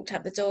minute he walked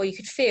out the door, you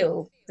could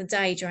feel the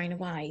day drain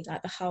away.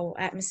 Like, the whole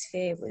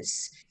atmosphere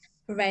was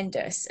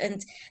horrendous.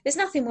 And there's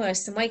nothing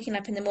worse than waking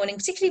up in the morning,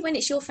 particularly when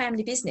it's your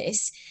family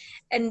business,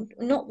 and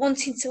not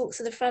wanting to walk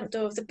to the front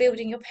door of the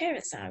building your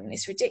parents own.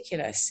 It's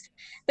ridiculous.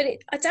 But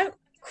I don't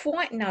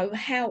quite know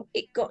how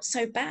it got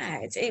so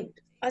bad.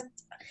 I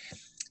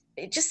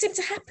it just seemed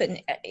to happen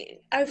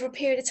over a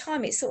period of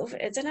time. It sort of,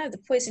 I don't know, the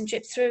poison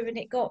dripped through and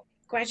it got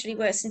gradually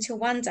worse until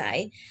one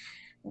day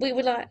we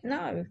were like,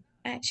 no,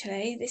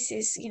 actually, this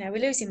is, we're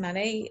losing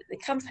money. The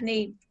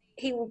company,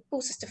 he will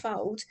force us to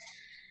fold,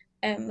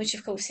 which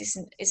of course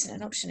isn't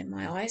an option in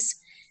my eyes.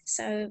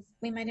 So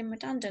we made him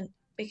redundant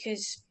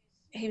because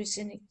he was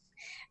an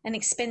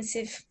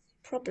expensive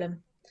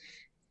problem,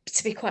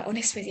 to be quite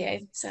honest with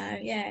you. So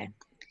yeah,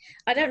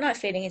 I don't like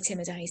feeling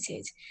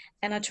intimidated,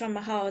 and I try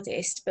my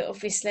hardest, but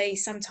obviously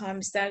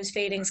sometimes those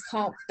feelings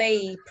can't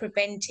be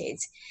prevented.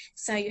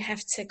 So you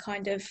have to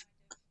kind of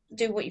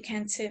do what you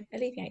can to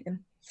alleviate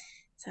them.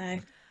 So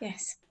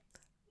yes.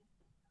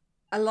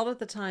 A lot of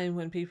the time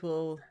when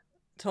people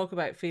talk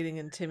about feeling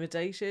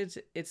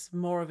intimidated, it's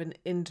more of an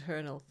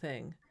internal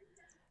thing.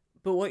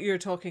 But what you're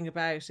talking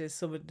about is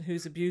someone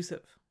who's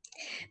abusive.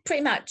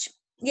 Pretty much.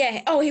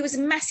 Yeah. Oh, he was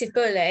a massive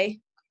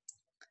bully.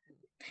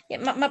 Yeah,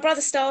 my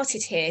brother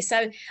started here, so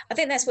I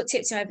think that's what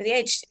tipped him over the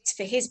edge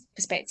for his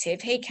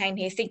perspective. He came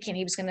here thinking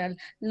he was going to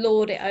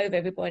lord it over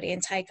everybody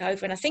and take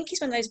over, and I think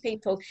he's one of those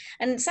people,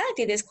 and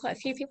sadly there's quite a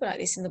few people like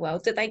this in the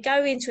world, that they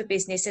go into a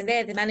business and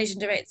they're the managing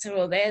director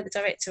or they're the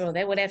director or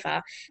they're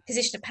whatever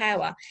position of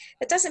power.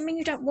 That doesn't mean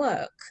you don't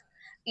work.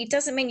 It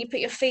doesn't mean you put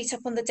your feet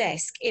up on the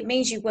desk. It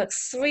means you work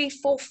 3,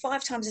 4,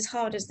 5 times as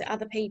hard as the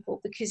other people,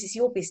 because it's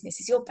your business,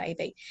 it's your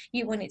baby.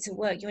 You want it to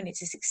work, you want it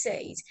to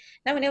succeed.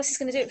 No one else is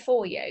going to do it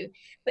for you.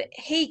 But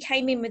he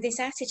came in with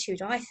this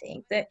attitude, I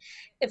think, that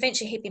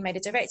eventually he'd be made a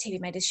director, he'd be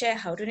made a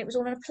shareholder, and it was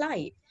all on a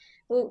plate.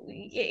 Well,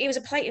 it was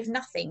a plate of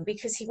nothing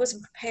because he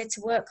wasn't prepared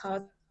to work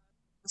hard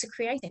to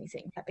create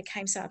anything. That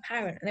became so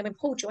apparent. And then when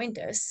Paul joined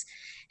us,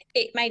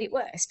 it made it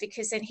worse,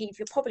 because then he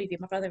would probably view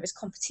my brother as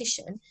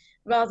competition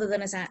rather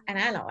than as an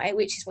ally,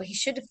 which is what he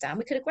should have done.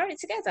 We could have grown it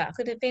together.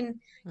 Could have been,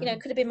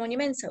 could have been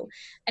monumental,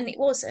 and it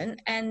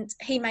wasn't. And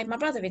he made my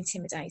brother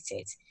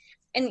intimidated.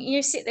 And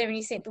you sit there and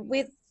you think, but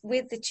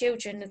with the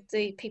children of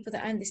the people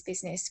that own this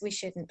business, we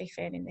shouldn't be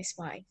feeling this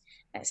way.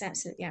 That's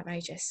absolutely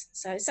outrageous.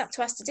 So it's up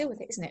to us to deal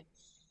with it, isn't it?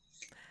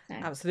 No.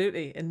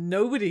 Absolutely. And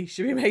nobody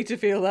should be made to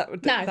feel that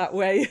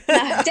way.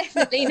 No,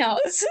 definitely not.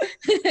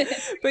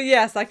 But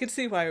yes, I could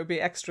see why it would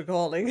be extra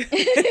galling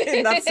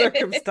in that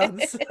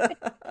circumstance.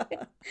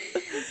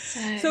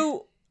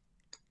 So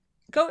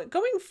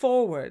going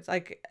forward,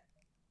 like,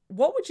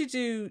 what would you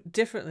do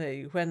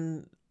differently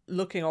when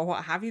looking, or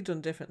what have you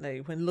done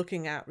differently when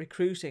looking at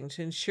recruiting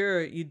to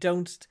ensure you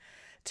don't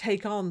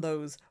take on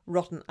those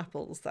rotten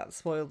apples that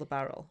spoil the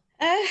barrel?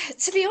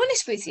 To be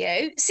honest with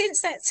you,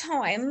 since that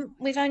time,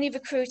 we've only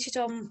recruited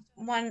on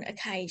one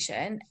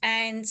occasion,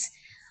 and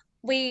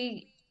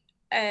I'm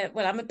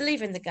a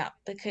believer in the gut,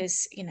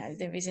 because,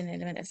 there is an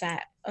element of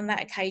that. On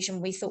that occasion,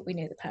 we thought we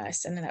knew the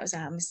person, and that was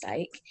our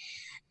mistake.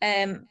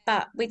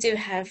 But we do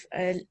have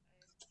a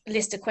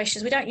list of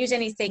questions. We don't use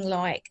anything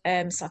like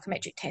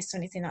psychometric tests or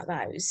anything like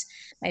those.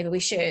 Maybe we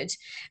should.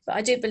 But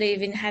I do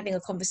believe in having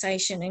a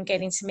conversation and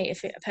getting to meet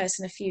a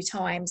person a few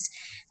times,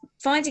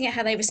 finding out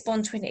how they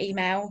respond to an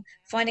email,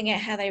 finding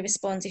out how they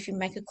respond if you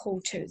make a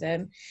call to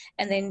them,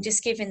 and then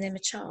just giving them a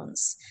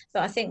chance.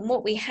 But I think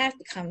what we have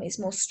become is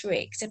more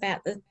strict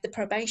about the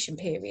probation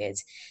period.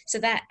 So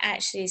that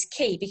actually is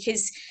key,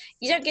 because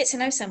you don't get to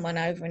know someone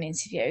over an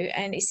interview,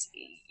 and it's,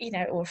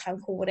 or a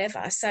phone call,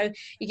 whatever. So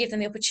you give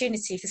them the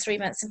opportunity for 3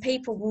 months, and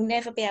people will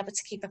never be able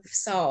to keep up a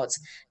facade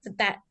for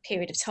that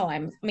period of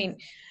time. I mean,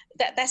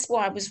 that's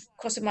why I was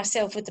cross with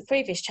myself with the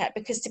previous chat,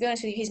 because to be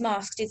honest with you, his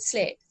mask did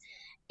slip.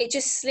 It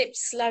just slipped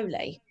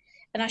slowly,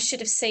 and I should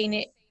have seen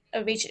it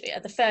originally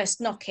at the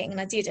first knocking, and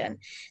I didn't.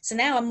 So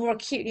now I'm more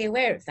acutely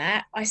aware of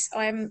that.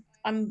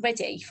 I'm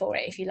ready for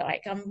it, if you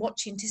like. I'm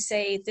watching to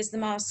see, does the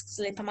mask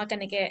slip? Am I going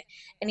to get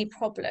any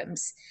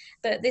problems?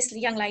 But this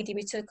young lady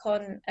we took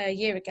on a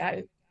year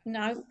ago,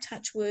 no,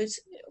 touch wood,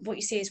 what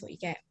you see is what you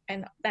get.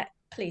 And that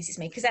pleases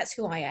me, because that's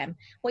who I am.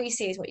 What you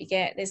see is what you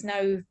get. There's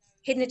no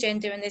hidden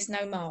agenda and there's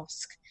no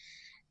mask.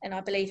 And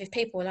I believe if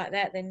people are like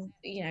that, then,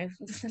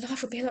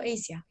 life would be a lot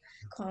easier,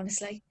 quite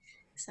honestly.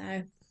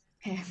 So,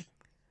 yeah.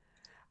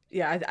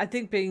 Yeah, I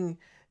think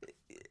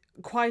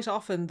quite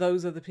often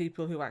those are the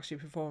people who actually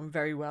perform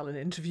very well in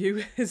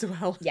interview as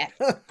well.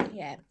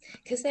 Yeah,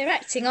 because they're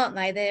acting, aren't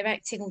they? They're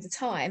acting all the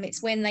time.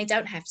 It's when they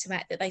don't have to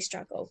act that they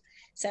struggle.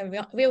 So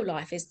real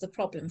life is the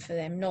problem for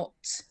them, not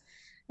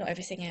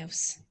everything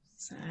else.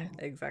 So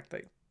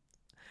exactly.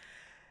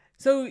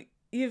 So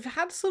you've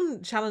had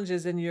some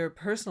challenges in your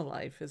personal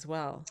life as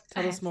well.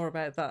 Tell us more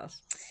about that.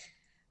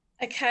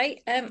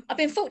 Okay, I've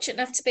been fortunate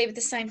enough to be with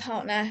the same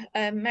partner,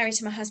 married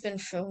to my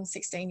husband for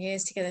 16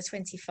 years, together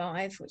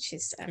 25, which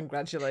is...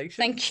 Congratulations.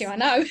 Thank you, I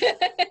know.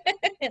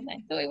 And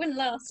I thought it wouldn't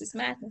last, it's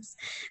madness.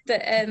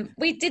 But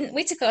we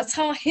took our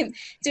time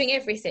doing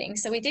everything.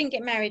 So we didn't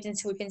get married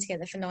until we'd been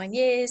together for 9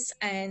 years.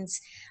 And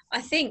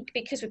I think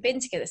because we've been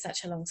together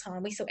such a long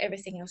time, we thought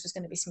everything else was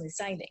going to be smooth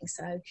sailing.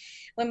 So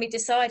when we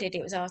decided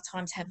it was our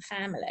time to have a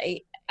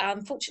family,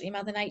 unfortunately,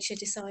 Mother Nature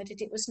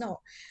decided it was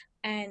not.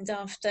 And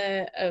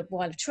after a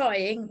while of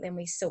trying, then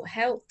we sought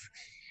help.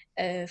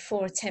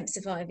 4 attempts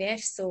of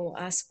IVF saw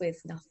us with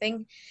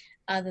nothing.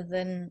 other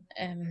than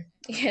a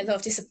lot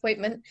of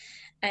disappointment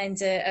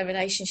and a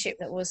relationship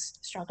that was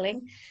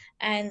struggling.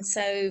 And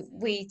so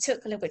we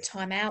took a little bit of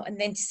time out and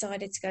then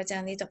decided to go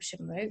down the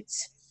adoption route,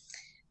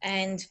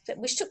 and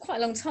which took quite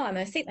a long time.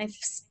 I think they've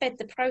sped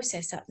the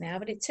process up now,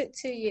 but it took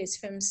 2 years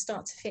from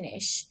start to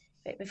finish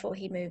before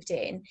he moved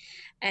in.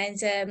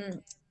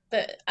 And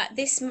but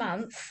next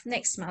month,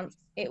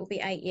 it will be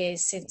 8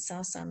 years since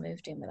our son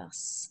moved in with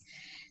us.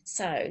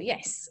 So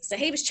yes, so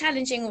he was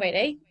challenging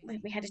already.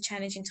 We had a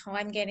challenging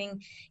time getting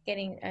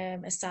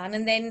a son.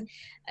 And then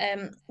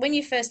when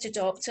you first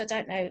adopt, I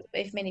don't know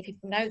if many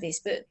people know this,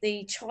 but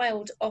the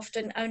child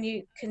often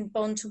only can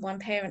bond to one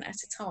parent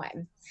at a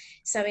time.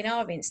 So in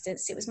our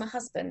instance, it was my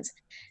husband.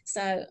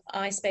 So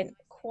I spent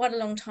quite a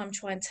long time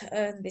trying to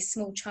earn this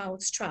small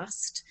child's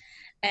trust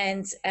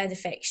and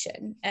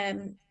affection,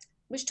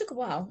 which took a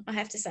while. I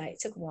have to say, it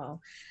took a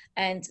while,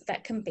 and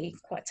that can be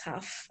quite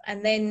tough.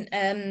 And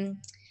then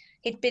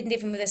he'd been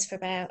living with us for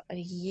about a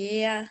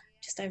year,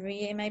 just over a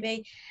year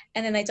maybe,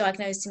 and then they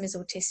diagnosed him as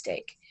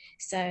autistic.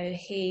 So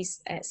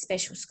he's at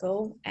special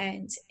school,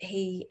 and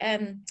he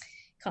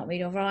can't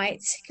read or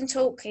write. He can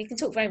talk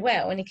very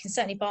well, and he can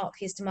certainly bark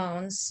his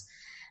demands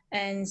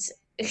and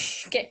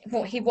get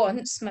what he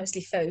wants,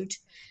 mostly food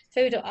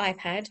or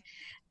iPad.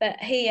 But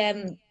he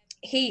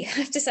I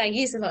have to say,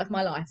 he's the light of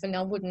my life, and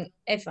I wouldn't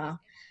ever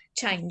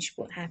change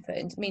what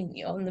happened. I mean,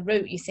 on the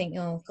route you think,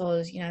 oh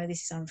God,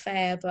 this is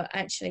unfair, but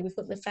actually we've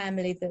got the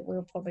family that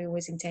we're probably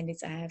always intended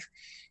to have.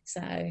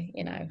 So,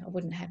 I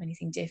wouldn't have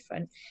anything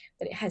different,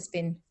 but it has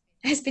been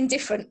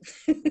different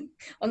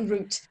en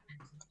route.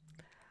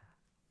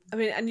 I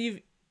mean, and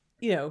you've,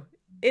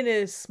 in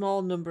a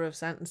small number of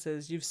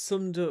sentences, you've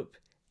summed up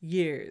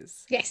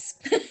years yes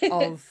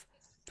of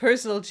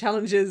personal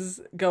challenges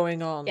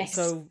going on. Yes.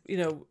 So,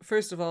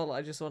 first of all,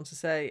 I just want to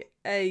say,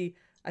 I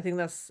think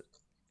that's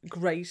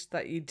great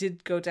that you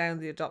did go down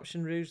the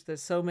adoption route.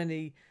 There's so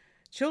many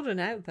children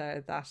out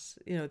there that,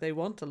 they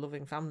want a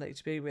loving family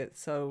to be with.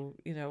 So,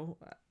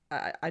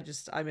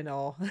 I'm in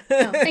awe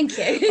thank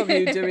you. of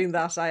you doing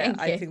that.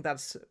 I you. think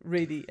that's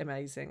really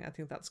amazing. I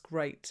think that's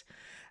great.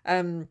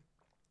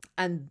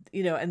 And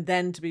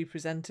then to be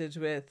presented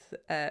with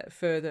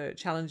further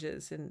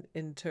challenges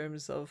in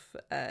terms of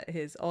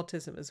his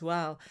autism as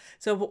well.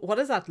 So what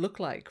does that look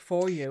like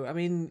for you? I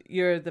mean,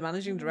 you're the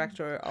managing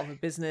director of a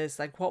business.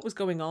 Like, what was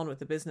going on with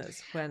the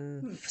business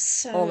when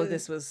all of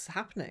this was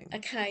happening?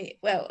 Okay,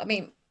 well, I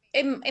mean,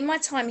 in my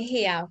time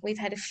here, we've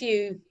had a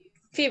few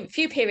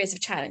periods of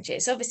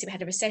challenges. Obviously, we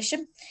had a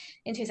recession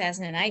in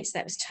 2008, so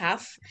that was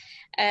tough.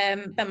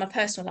 But my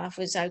personal life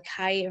was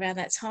okay around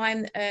that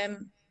time.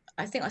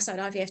 I think I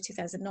started IVF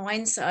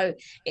 2009, so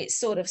it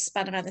sort of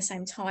spun around the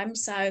same time.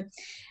 So,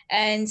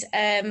 and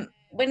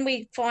when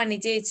we finally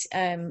did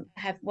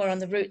were on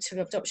the route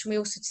to adoption, we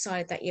also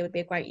decided that year would be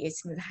a great year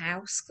to move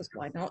house, because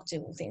why not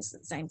do all things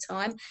at the same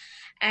time?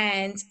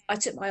 And I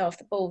took my eye off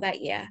the ball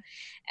that year,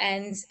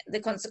 and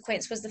the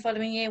consequence was the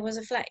following year was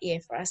a flat year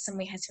for us, and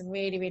we had to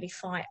really, really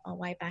fight our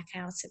way back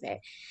out of it.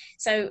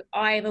 So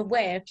I'm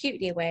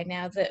acutely aware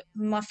now, that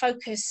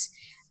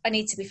I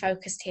need to be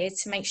focused here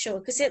to make sure,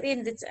 because at the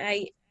end of the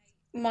day,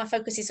 my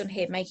focus is on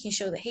him, making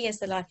sure that he has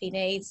the life he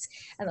needs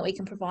and that we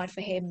can provide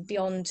for him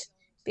beyond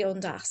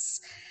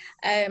us.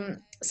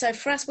 So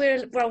for us,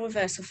 we're a role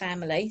reversal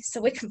family, so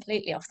we're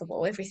completely off the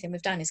wall. Everything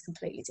we've done is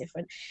completely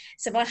different.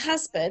 So my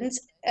husband,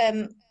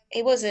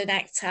 he was an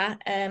actor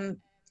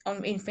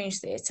in Fringe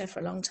Theatre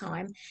for a long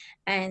time,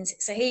 and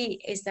so he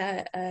is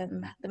the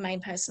main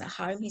person at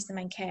home. He's the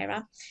main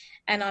carer,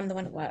 and I'm the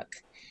one at work.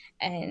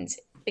 And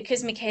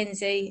because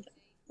Mackenzie,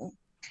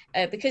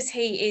 because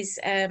he is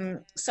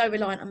so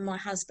reliant on my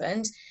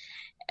husband,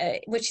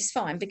 which is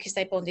fine because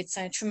they bonded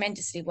so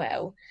tremendously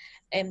well.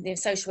 The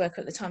social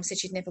worker at the time said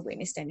she'd never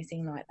witnessed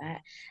anything like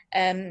that.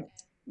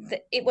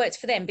 It worked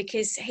for them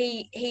because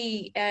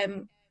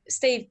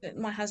Steve,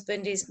 my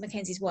husband, is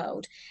Mackenzie's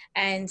world,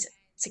 and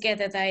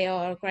together they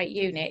are a great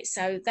unit.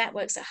 So that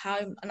works at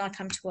home, and I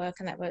come to work,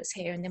 and that works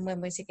here. And then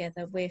when we're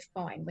together, we're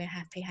fine. We're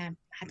happy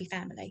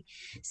family.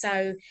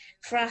 So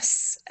for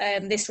us,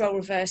 this role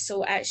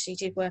reversal actually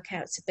did work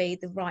out to be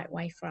the right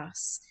way for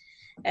us.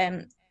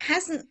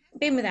 Hasn't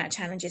been without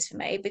challenges for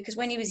me, because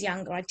when he was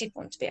younger, I did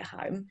want to be at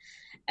home,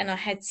 and I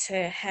had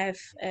to have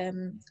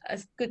a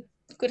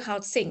good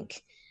hard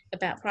think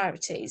about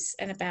priorities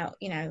and about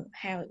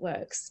how it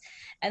works.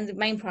 And the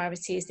main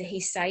priority is that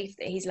he's safe,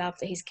 that he's loved,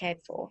 that he's cared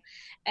for,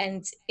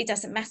 and it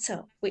doesn't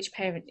matter which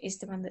parent is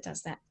the one that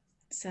does that.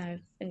 So,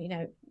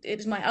 and it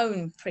was my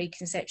own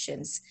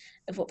preconceptions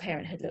of what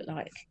parenthood looked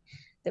like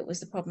that was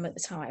the problem at the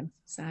time.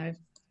 So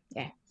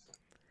yeah.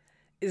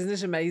 Isn't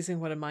it amazing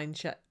what a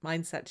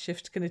mindset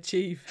shift can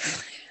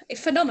achieve?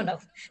 It's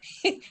phenomenal.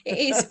 It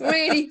is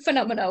really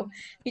phenomenal.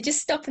 You just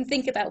stop and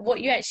think about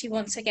what you actually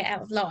want to get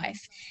out of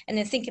life, and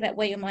then think about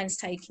where your mind's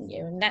taking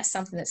you. And that's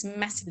something that's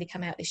massively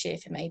come out this year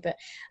for me. But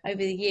over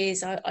the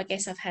years, I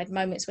guess I've had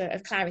moments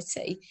of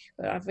clarity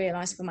where I've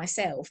realised for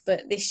myself.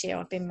 But this year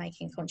I've been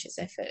making a conscious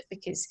effort,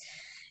 because,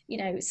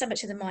 so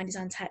much of the mind is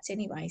untapped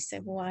anyway. So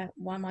why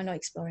am I not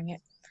exploring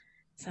it?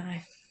 So...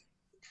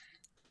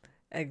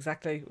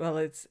 Exactly. Well,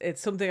 it's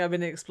something I've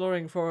been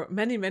exploring for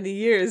many, many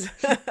years.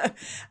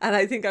 And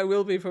I think I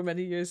will be for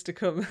many years to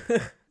come. I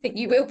think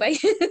you will be.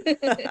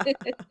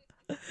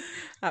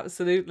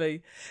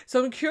 Absolutely.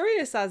 So I'm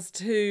curious as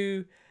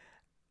to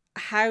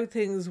how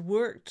things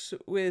worked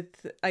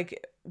with,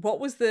 like, what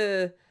was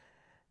the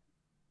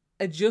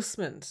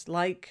adjustment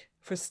like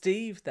for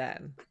Steve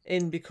then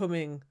in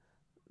becoming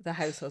the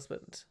house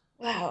husband?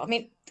 Wow. I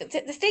mean, the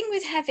thing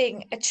with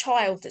having a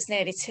child that's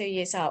nearly 2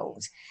 years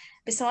old,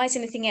 besides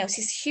anything else,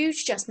 is a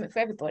huge adjustment for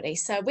everybody.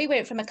 So we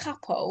went from a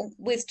couple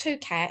with two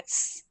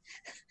cats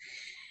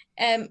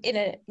in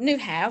a new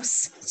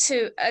house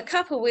to a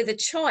couple with a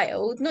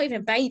child, not even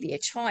a baby, a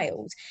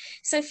child.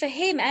 So for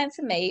him and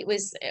for me, it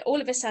was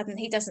all of a sudden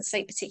he doesn't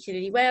sleep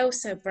particularly well,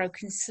 so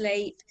broken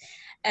sleep.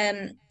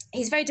 Um,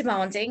 he's very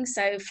demanding.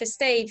 So for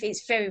Steve,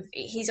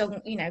 he's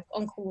on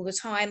on call all the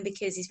time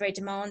because he's very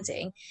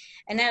demanding.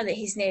 And now that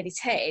he's nearly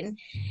 10,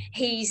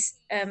 he's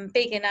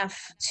big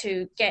enough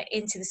to get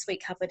into the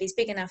sweet cupboard. He's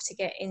big enough to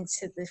get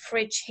into the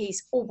fridge.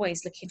 He's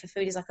always looking for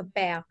food. He's like a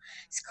bear.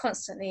 He's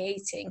constantly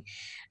eating.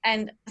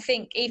 And I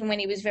think even when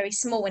he was very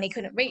small, when he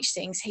couldn't reach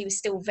things, he was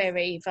still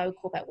very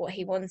vocal about what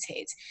he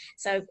wanted.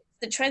 So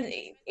the trend,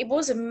 it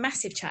was a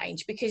massive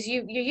change because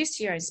you're used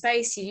to your own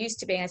space. You're used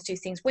to being able to do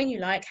things when you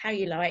like, how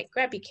you like,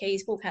 grab your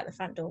keys, walk out the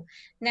front door.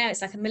 Now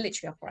it's like a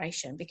military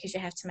operation because you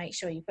have to make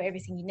sure you've got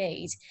everything you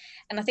need.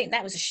 And I think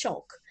that was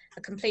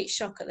a complete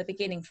shock at the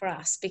beginning for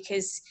us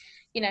because,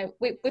 here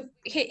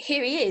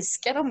he is,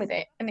 get on with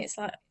it. And it's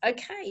like,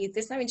 okay,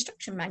 there's no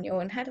instruction manual.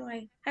 And how do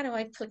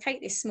I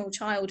placate this small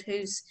child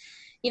who's,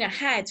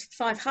 had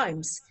 5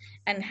 homes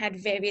and had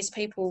various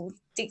people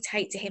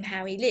dictate to him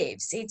how he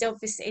lives.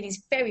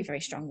 He's very,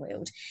 very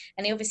strong-willed,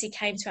 and he obviously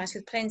came to us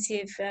with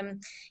plenty of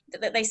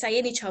that they say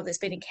any child that's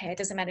been in care,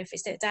 doesn't matter if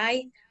it's a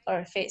day or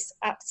if it's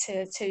up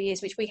to 2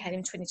 years, which we had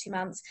him 22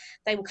 months,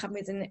 they will come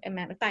with an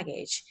amount of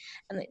baggage,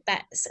 and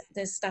that's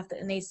the stuff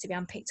that needs to be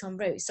unpicked en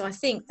route. So I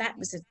think that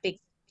was a big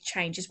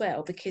change as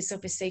well, because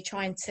obviously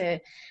trying to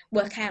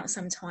work out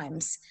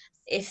sometimes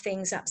if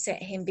things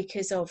upset him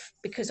because of,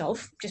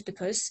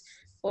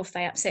 or if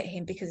they upset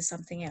him because of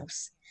something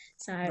else.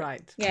 So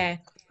Right. yeah,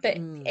 but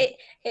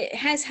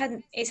it's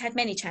had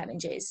many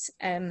challenges,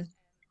 and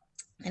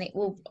it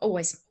will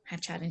always have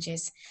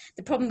challenges.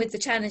 The problem with the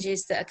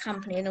challenges that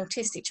accompany an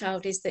autistic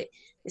child is that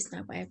there's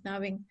no way of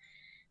knowing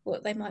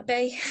what they might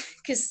be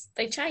because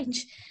they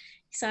change.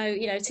 So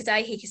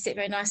today he can sit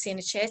very nicely in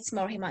a chair,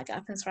 tomorrow he might get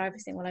up and throw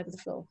everything all over the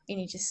floor,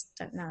 and you just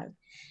don't know.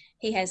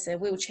 He has a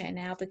wheelchair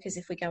now because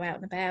if we go out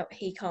and about,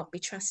 he can't be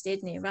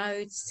trusted near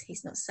roads.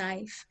 He's not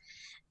safe.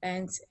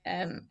 And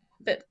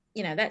but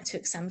that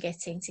took some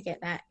getting to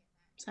get that.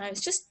 So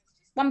it's just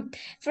one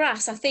for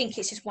us. I think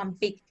it's just one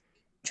big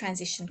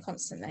transition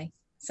constantly.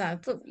 So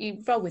but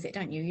you roll with it,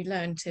 don't you? You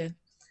learn to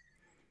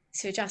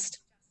adjust.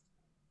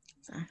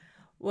 So.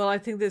 Well, I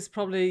think this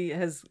probably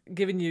has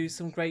given you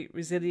some great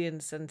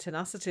resilience and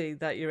tenacity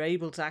that you're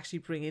able to actually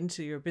bring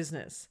into your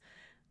business.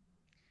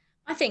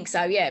 I think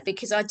so, yeah,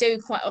 because I do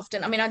quite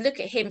often. I mean, I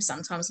look at him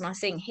sometimes and I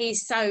think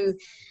he's so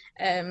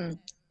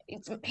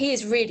he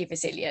is really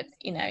resilient.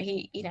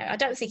 I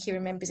don't think he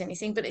remembers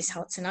anything, but it's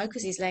hard to know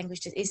because his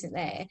language just isn't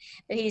there.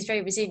 But he's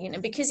very resilient,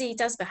 and because he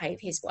does behave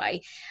his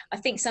way, I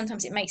think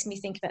sometimes it makes me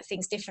think about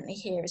things differently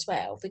here as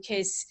well.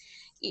 Because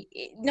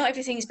not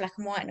everything is black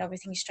and white, and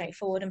everything is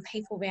straightforward, and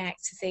people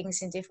react to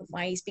things in different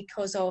ways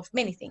because of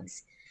many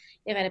things.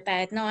 They've had a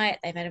bad night,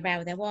 they've had a row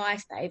with their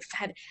wife, they've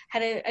had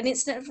an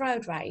incident of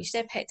road rage,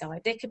 their pet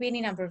died. There could be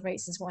any number of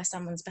reasons why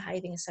someone's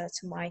behaving a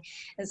certain way.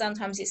 And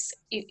sometimes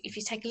if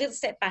you take a little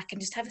step back and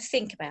just have a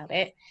think about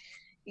it,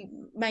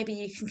 maybe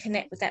you can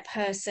connect with that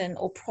person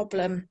or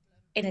problem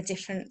in a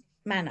different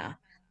manner.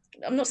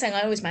 I'm not saying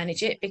I always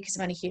manage it because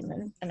I'm only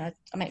human and I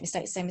make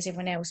mistakes the same as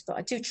everyone else, but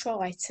I do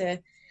try to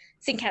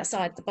think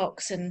outside the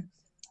box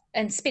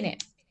and spin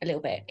it a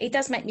little bit. It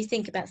does make me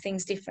think about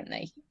things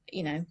differently,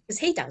 because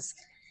he does.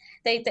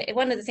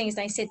 One of the things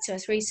they said to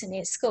us recently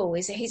at school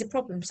is that he's a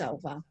problem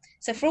solver.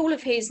 So for all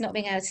of his not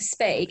being able to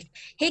speak,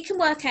 he can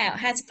work out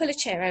how to pull a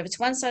chair over to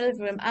one side of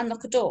the room,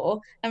 unlock a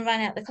door, and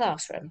run out the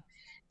classroom.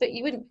 But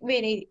you wouldn't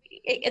really,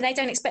 and they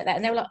don't expect that.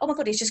 And they were like, oh my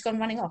God, he's just gone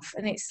running off.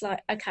 And it's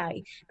like,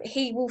 okay, but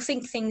he will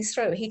think things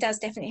through. He does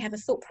definitely have a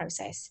thought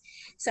process.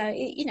 So,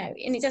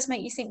 and it does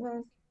make you think,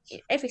 well,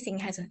 everything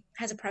has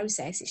a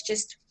process. It's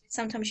just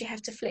sometimes you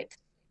have to flip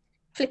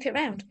it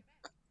around.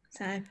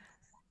 So.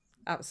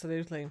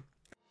 Absolutely.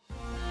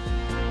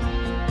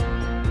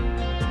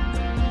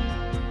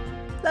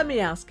 Let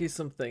me ask you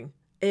something.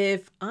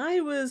 If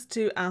I was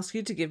to ask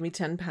you to give me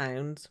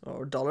 £10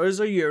 or dollars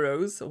or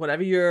euros or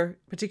whatever your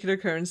particular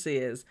currency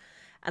is,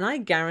 and I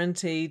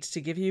guaranteed to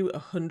give you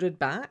 100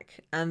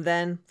 back and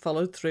then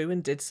followed through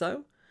and did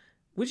so,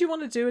 would you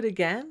want to do it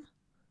again?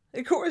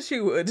 Of course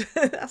you would.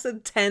 That's a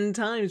 10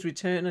 times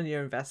return on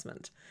your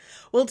investment.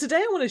 Well,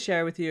 today I want to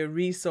share with you a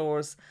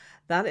resource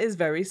That is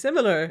very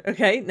similar.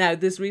 Okay, now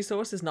this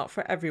resource is not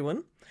for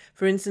everyone.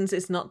 For instance,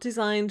 it's not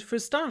designed for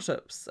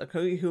startups,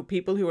 okay,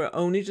 people who are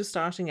only just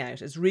starting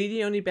out. It's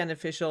really only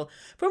beneficial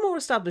for more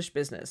established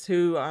business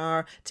who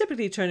are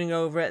typically turning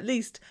over at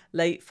least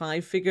late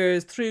 5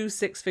 figures through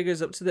 6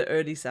 figures up to the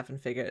early 7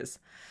 figures.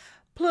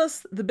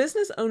 Plus, the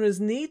business owners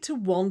need to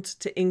want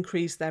to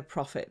increase their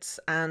profits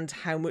and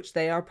how much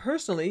they are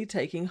personally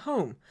taking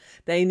home.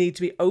 They need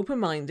to be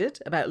open-minded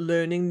about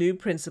learning new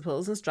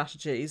principles and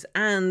strategies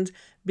and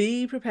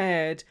be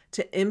prepared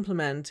to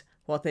implement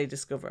what they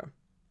discover.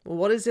 Well,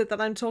 what is it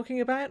that I'm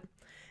talking about?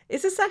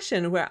 It's a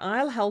session where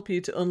I'll help you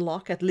to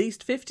unlock at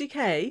least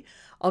 50k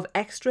of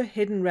extra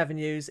hidden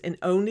revenues in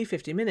only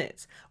 50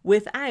 minutes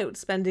without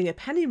spending a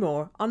penny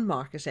more on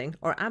marketing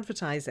or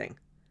advertising.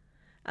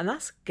 And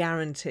that's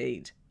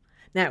guaranteed.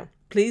 Now,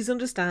 please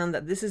understand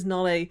that this is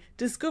not a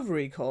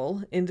discovery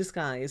call in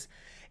disguise.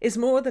 It's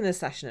more than a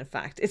session, in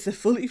fact. It's a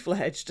fully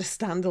fledged,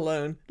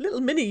 standalone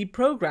little mini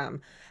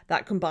program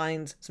that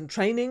combines some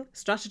training,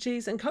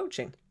 strategies and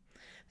coaching.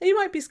 Now, you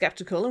might be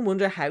skeptical and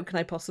wonder, how can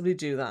I possibly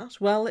do that?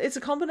 Well, it's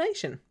a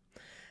combination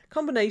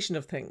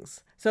of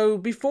things. So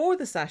before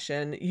the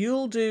session,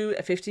 you'll do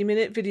a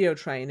 50-minute video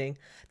training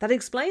that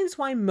explains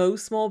why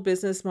most small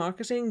business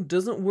marketing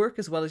doesn't work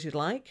as well as you'd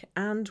like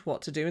and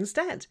what to do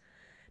instead.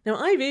 Now,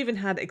 I've even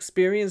had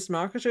experienced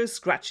marketers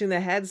scratching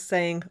their heads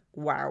saying,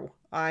 wow,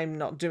 I'm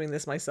not doing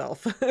this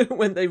myself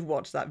when they've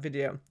watched that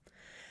video.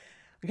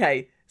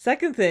 Okay,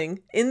 second thing,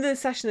 in the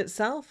session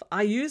itself,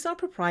 I use our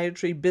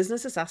proprietary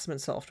business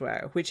assessment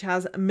software, which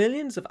has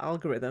millions of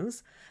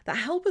algorithms that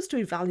help us to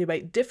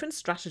evaluate different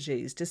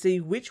strategies to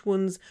see which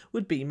ones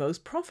would be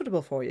most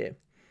profitable for you.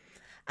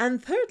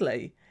 And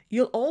thirdly,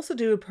 you'll also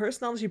do a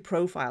personality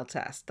profile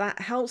test that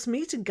helps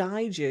me to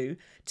guide you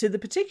to the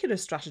particular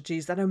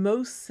strategies that are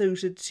most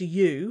suited to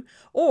you,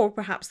 or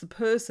perhaps the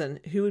person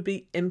who would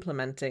be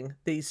implementing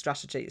these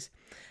strategies.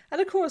 And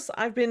of course,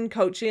 I've been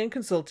coaching and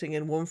consulting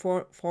in one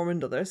form or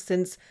another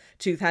since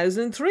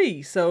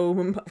 2003. So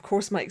of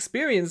course, my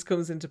experience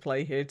comes into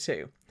play here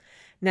too.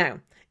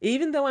 Now,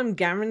 even though I'm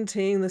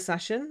guaranteeing the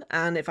session,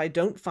 and if I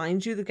don't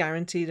find you the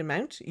guaranteed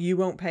amount, you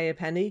won't pay a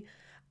penny,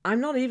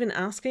 I'm not even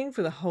asking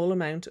for the whole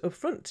amount up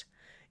front.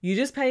 You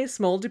just pay a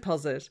small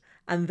deposit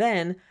and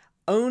then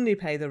only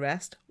pay the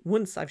rest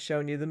once I've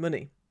shown you the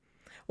money.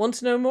 Want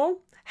to know more?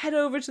 Head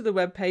over to the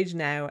webpage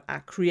now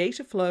at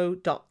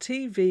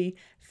creatorflow.tv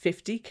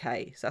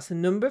 50k. So that's the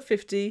number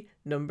 50,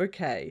 number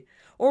K.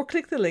 Or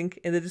click the link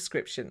in the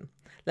description.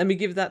 Let me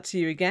give that to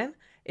you again.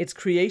 It's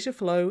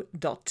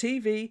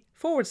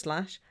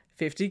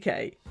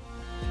creatorflow.tv/50k.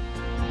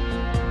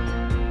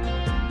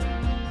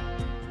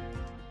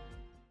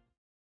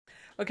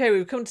 Okay,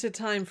 we've come to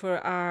time for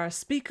our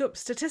Speak Up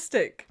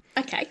statistic.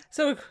 Okay.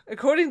 So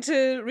according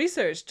to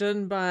research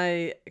done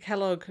by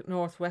Kellogg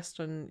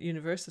Northwestern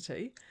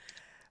University,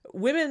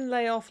 women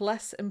lay off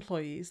less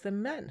employees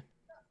than men.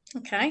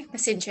 Okay,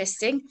 that's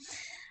interesting.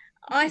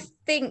 I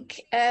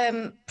think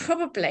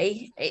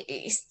probably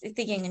it's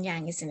the yin and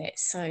yang, isn't it?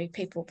 So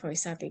people probably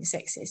say I'm being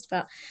sexist,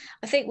 but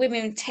I think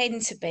women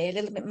tend to be a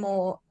little bit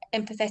more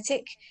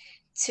empathetic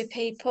to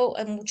people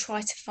and will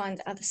try to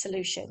find other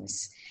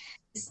solutions.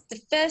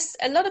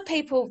 A lot of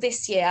people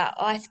this year,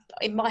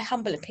 in my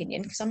humble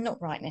opinion, because I'm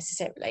not right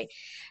necessarily,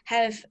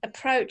 have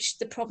approached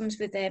the problems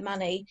with their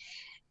money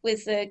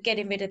with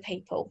getting rid of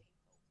people.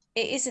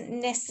 It isn't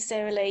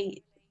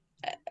necessarily,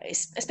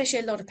 especially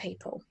a lot of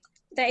people,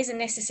 that isn't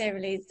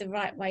necessarily the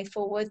right way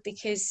forward,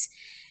 because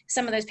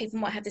some of those people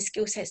might have the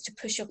skill sets to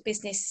push your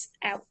business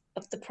out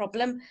of the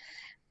problem.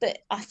 But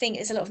I think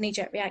there's a lot of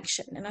knee-jerk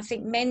reaction. And I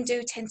think men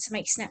do tend to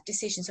make snap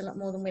decisions a lot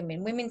more than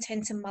women. Women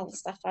tend to mull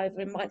stuff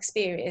over. In my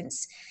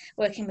experience,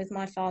 working with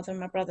my father and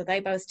my brother, they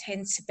both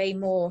tend to be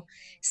more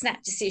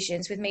snap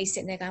decisions, with me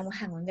sitting there going, well,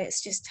 hang on,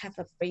 let's just have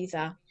a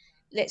breather.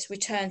 Let's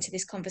return to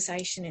this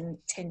conversation in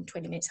 10,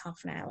 20 minutes,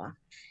 half an hour.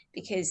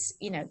 Because,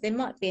 you know, there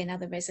might be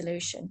another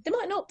resolution. There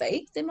might not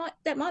be.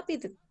 That might be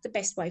the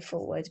best way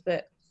forward,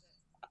 but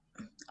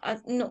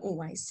not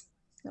always.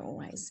 Not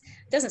always.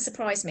 It doesn't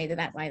surprise me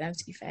that way, though,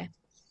 to be fair.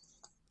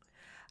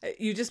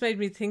 You just made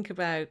me think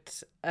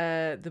about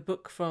the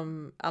book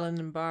from Alan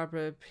and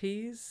Barbara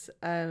Pease,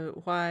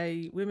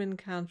 why women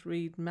can't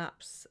read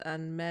maps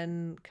and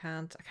men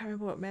can't. I can't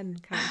remember what men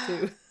can't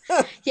do.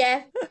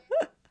 Yeah,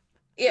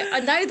 I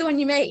know the one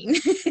you mean.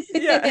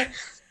 Yeah,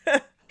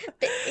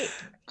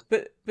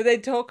 but they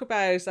talk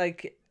about,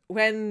 like,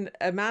 when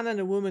a man and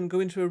a woman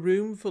go into a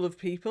room full of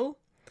people,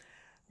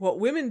 what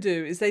women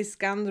do is they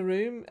scan the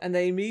room and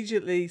they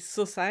immediately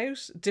suss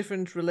out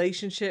different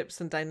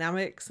relationships and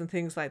dynamics and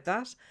things like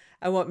that.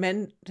 And what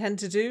men tend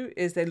to do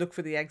is they look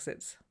for the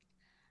exits.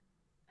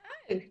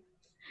 Oh.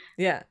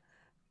 Yeah.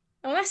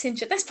 Oh, that's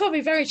interesting. That's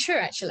probably very true,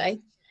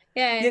 actually.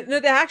 Yeah. No,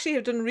 they actually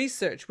have done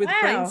research with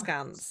brain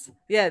scans.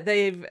 Yeah,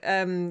 they've.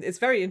 It's a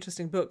very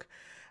interesting book.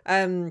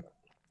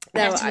 Now,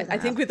 I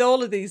think with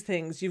all of these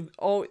things,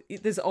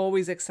 there's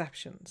always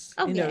exceptions.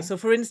 Oh, you know. yeah. So,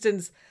 for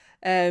instance,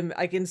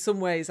 like in some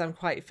ways, I'm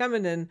quite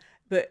feminine,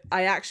 but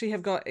I actually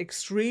have got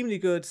extremely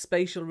good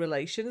spatial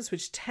relations,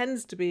 which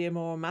tends to be a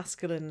more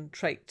masculine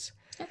trait.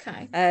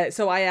 Okay.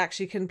 So I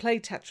actually can play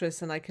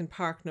Tetris and I can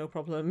park no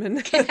problem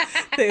and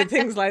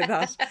things like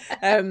that.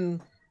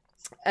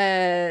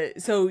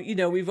 So, you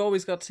know, we've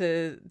always got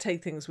to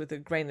take things with a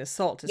grain of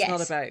salt. It's not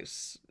Yes.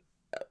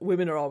 about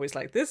women are always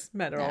like this,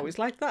 men are No. always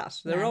like that.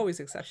 There are No. always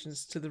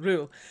exceptions to the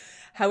rule.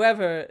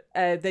 However,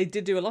 they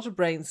did do a lot of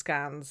brain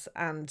scans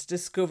and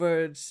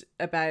discovered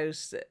about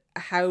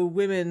how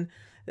women,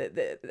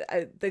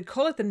 they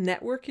call it the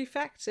network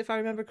effect, if I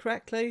remember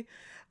correctly.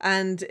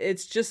 And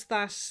it's just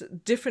that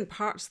different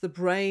parts of the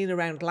brain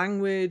around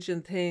language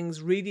and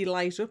things really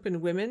light up in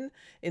women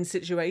in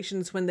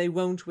situations when they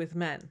won't with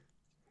men.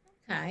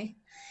 Okay.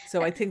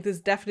 So I think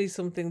there's definitely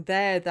something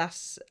there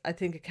that I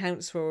think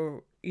accounts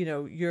for, you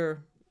know,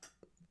 your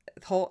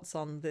thoughts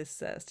on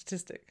this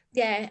statistic.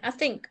 Yeah, I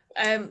think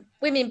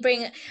women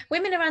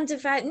are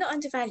undervalued, not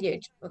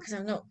undervalued, because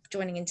I'm not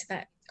joining into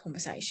that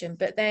conversation,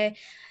 but they're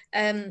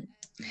um,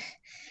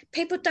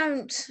 people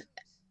don't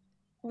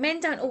men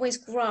don't always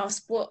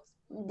grasp what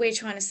we're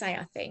trying to say,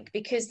 I think,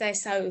 because they're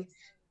so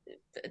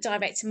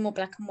direct and more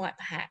black and white,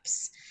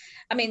 perhaps.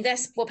 I mean,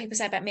 that's what people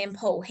say about me and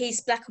Paul.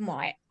 He's black and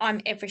white.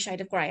 I'm every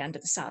shade of grey under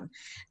the sun.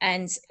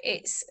 And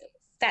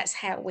that's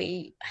how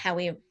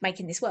we're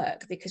making this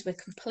work, because we're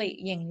complete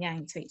yin and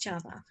yang to each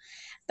other.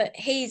 But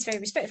he's very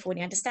respectful and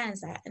he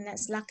understands that, and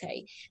that's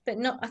lucky. But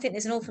not, I think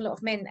there's an awful lot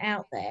of men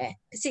out there,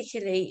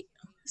 particularly,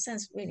 it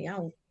sounds really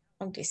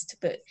oldest,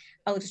 but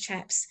older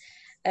chaps,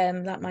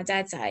 like my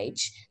dad's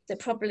age, that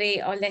probably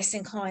are less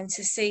inclined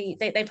to see,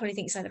 they probably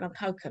think something about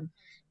hokum.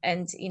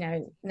 And, you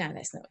know, no,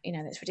 that's not, you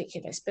know, that's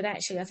ridiculous. But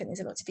actually, I think there's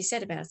a lot to be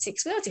said about it,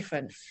 because we are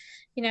different,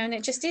 you know, and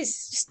it just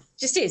is,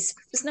 just is.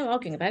 There's no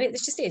arguing about it.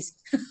 It just is.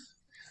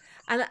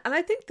 And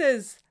I think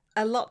there's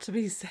a lot to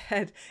be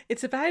said.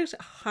 It's about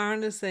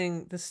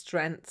harnessing the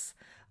strengths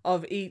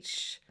of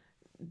each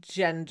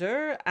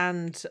gender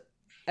and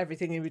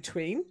everything in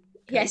between.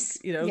 Okay? Yes.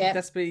 You know, Yeah.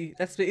 let's be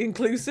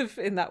inclusive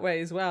in that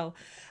way as well.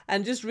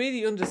 And just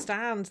really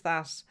understand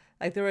that,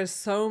 like, there are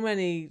so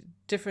many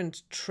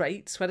different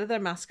traits, whether they're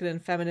masculine,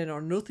 feminine,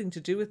 or nothing to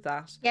do with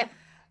that. Yep.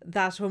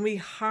 That when we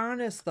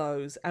harness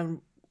those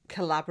and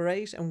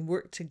collaborate and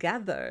work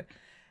together,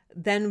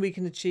 then we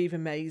can achieve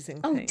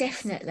amazing things. Oh,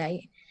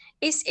 definitely.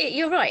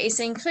 You're right. It's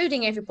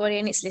including everybody,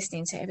 and it's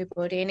listening to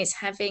everybody, and it's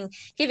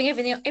giving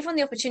everyone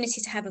the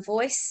opportunity to have a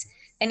voice.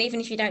 And even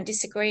if you don't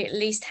disagree, at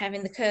least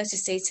having the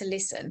courtesy to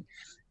listen.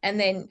 And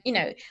then, you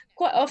know,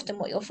 quite often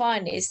what you'll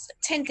find is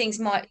 10 things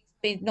might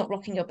be not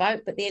rocking your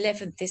boat, but the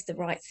 11th is the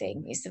right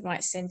thing, it's the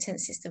right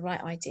sentence, it's the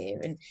right idea.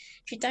 And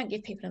if you don't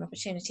give people an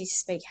opportunity to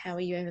speak, how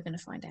are you ever going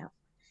to find out?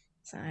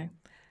 So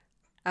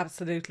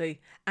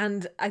Absolutely.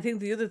 And I think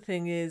the other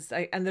thing is,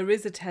 and there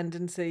is a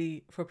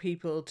tendency for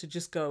people to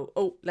just go,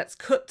 oh, let's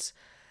cut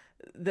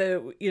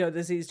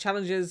there's these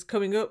challenges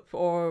coming up,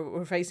 or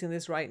we're facing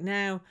this right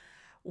now.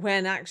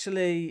 When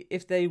actually,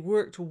 if they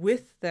worked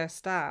with their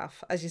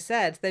staff, as you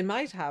said, they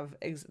might have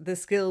the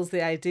skills,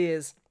 the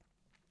ideas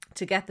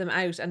to get them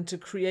out and to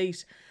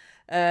create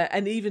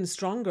an even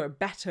stronger,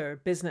 better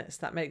business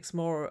that makes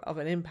more of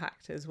an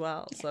impact as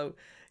well. Yeah. So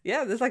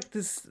yeah,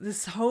 there's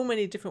so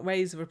many different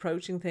ways of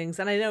approaching things.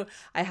 And I know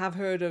I have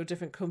heard of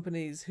different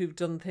companies who've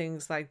done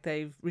things like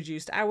they've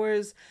reduced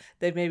hours,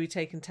 they've maybe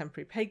taken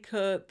temporary pay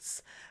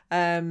cuts,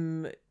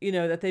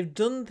 that they've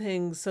done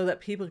things so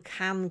that people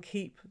can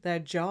keep their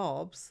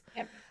jobs.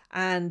 Yep.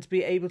 And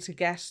be able to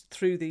get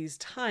through these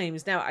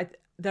times. Now,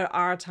 there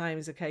are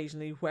times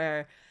occasionally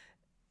where,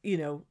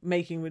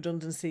 making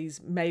redundancies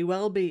may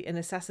well be a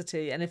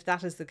necessity. And if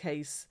that is the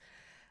case,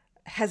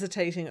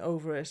 hesitating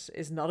over it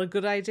is not a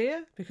good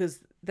idea, because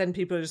then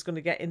people are just going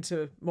to get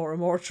into more and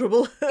more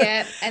trouble.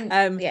 Yeah,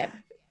 and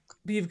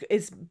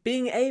it's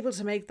being able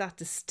to make that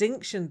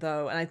distinction,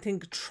 though, and I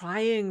think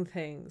trying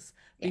things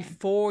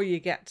before you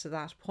get to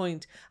that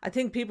point. I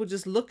think people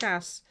just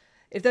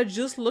if they're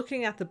just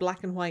looking at the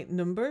black and white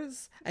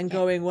numbers and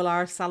going, well,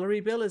 our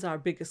salary bill is our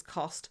biggest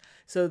cost,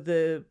 so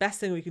the best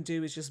thing we can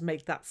do is just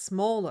make that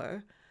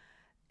smaller.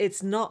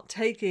 It's not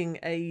taking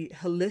a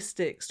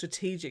holistic,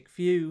 strategic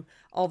view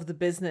of the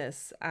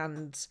business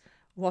and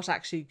what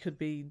actually could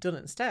be done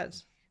instead.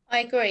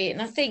 I agree.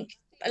 And I think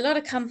a lot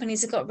of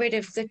companies have got rid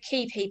of the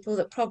key people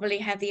that probably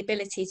have the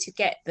ability to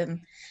get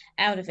them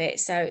out of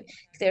it. So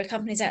there are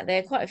companies out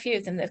there, quite a few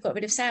of them, that have got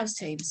rid of sales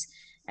teams.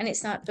 And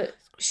it's like, but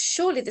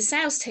surely the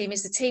sales team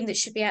is the team that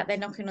should be out there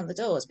knocking on the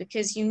doors,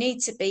 because you need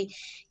to be,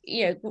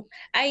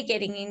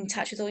 getting in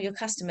touch with all your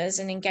customers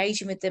and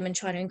engaging with them and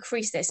trying to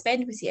increase their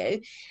spend with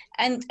you,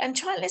 and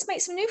let's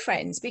make some new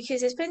friends, because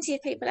there's plenty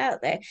of people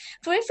out there.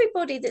 For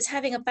everybody that's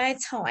having a bad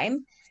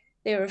time,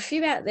 there are a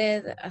few out there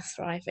that are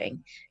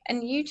thriving,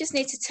 and you just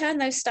need to turn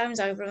those stones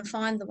over and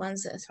find the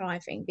ones that are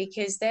thriving,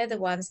 because they're the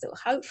ones that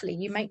hopefully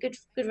you make good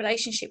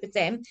relationship with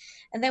them,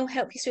 and they'll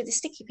help you through the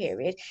sticky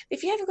period. But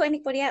if you haven't got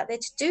anybody out there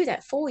to do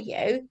that for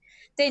you,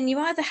 then you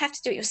either have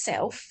to do it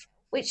yourself,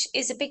 which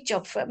is a big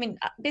job for, I mean,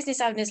 business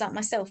owners like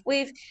myself.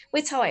 We're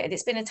tired.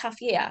 It's been a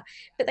tough year,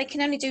 but they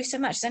can only do so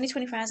much. It's only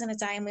 24 hours in a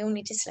day, and we all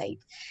need to sleep.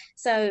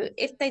 So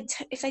if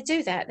they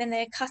do that, then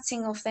they're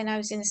cutting off their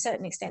nose in a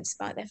certain extent to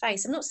spite their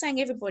face. I'm not saying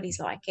everybody's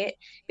like it,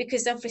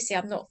 because obviously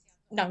I'm not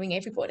knowing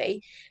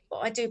everybody, but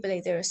I do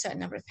believe there are a certain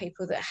number of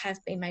people that have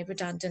been made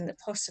redundant, that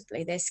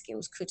possibly their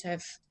skills could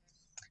have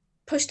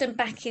pushed them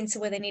back into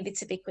where they needed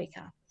to be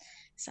quicker.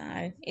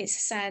 So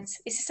it's a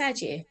sad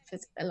year for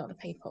a lot of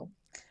people.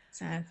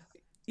 So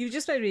you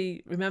just made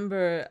me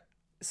remember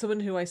someone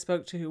who I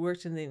spoke to who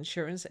worked in the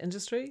insurance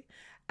industry,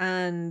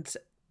 and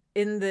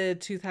in the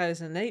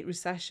 2008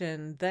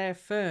 recession, their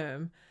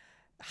firm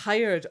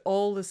hired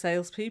all the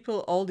salespeople.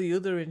 All the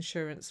other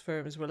insurance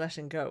firms were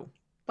letting go.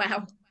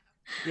 Wow.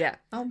 Yeah.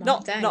 Oh my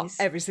not days. Not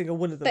every single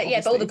one of them. But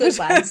yeah, but all the good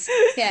ones.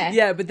 Yeah.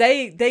 Yeah, but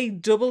they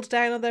doubled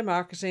down on their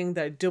marketing,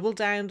 they doubled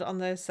down on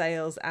their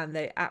sales, and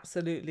they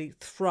absolutely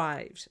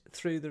thrived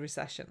through the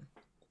recession.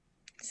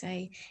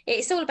 So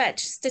it's all about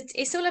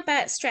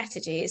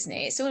strategy, isn't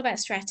it? It's all about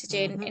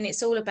strategy, and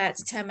it's all about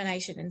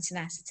determination and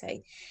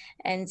tenacity,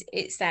 and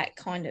it's that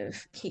kind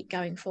of keep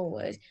going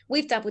forward.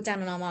 We've doubled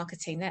down on our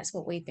marketing. That's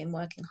what we've been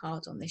working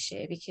hard on this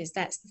year, because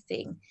that's the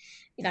thing,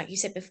 like you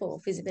said before,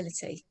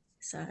 visibility.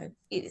 So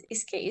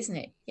it's key, isn't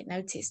it? You get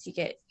noticed, you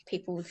get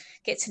people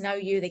get to know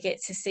you, they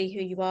get to see who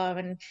you are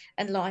and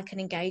like and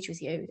engage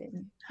with you,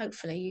 and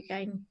hopefully you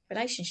gain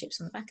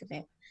relationships on the back of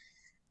it.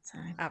 So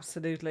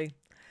absolutely.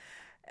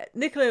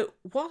 Nicola,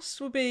 what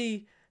would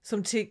be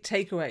some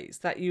takeaways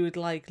that you would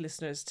like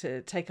listeners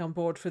to take on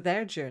board for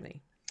their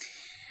journey?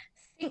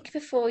 Think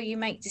before you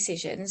make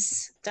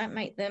decisions. Don't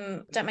make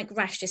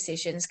rash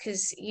decisions,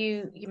 because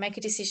you make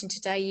a decision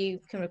today, you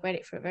can regret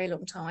it for a very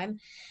long time.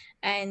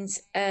 And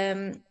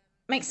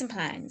make some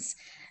plans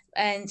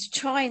and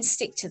try and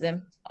stick to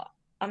them.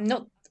 I'm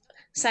not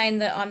saying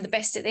that I'm the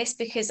best at this,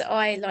 because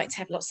I like to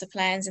have lots of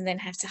plans and then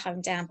have to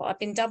hone down, but I've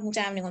been double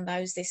downing on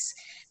those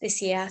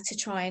this year to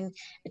try and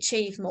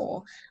achieve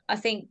more. I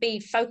think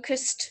be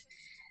focused,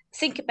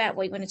 think about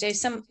what you want to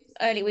do.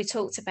 Earlier we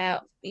talked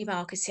about your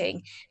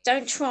marketing.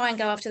 Don't try and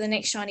go after the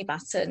next shiny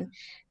button.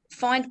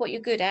 Find what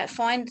you're good at,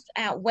 find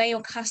out where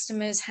your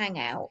customers hang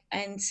out,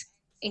 and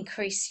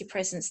increase your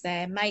presence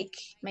there. Make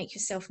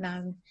yourself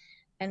known,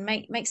 and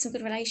make some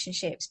good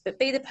relationships, but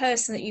be the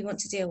person that you want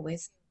to deal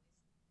with.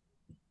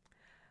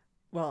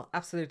 Well,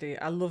 absolutely.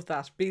 I love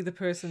that. Be the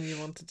person you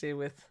want to deal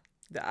with.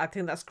 I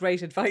think that's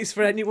great advice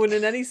for anyone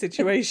in any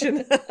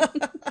situation.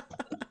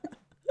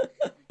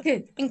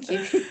 Good, thank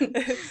you.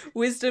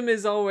 Wisdom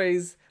is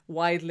always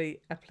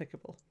widely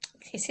applicable.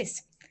 It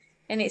is.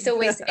 And it's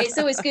always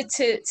good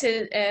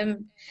to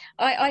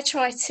I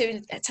try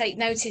to take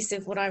notice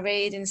of what I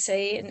read and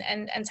see,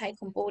 and take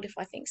on board if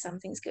I think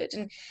something's good,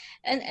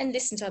 and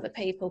listen to other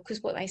people,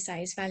 because what they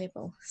say is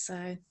valuable.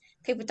 So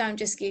people don't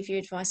just give you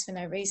advice for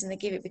no reason. They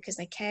give it because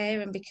they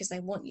care and because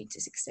they want you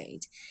to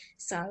succeed.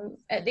 So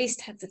at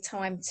least have the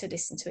time to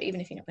listen to it,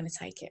 even if you're not going to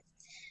take it.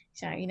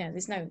 So, you don't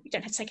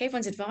have to take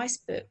everyone's advice,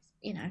 but,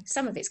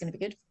 some of it's going to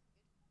be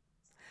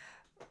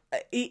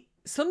good.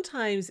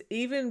 Sometimes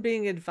even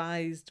being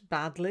advised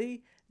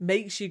badly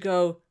makes you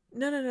go,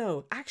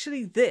 no,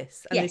 actually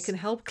this. And yes. It can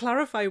help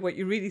clarify what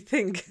you really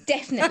think.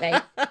 Definitely.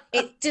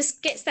 It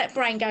just gets that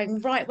brain going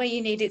right where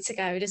you need it to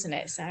go, doesn't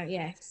it? So,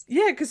 yes.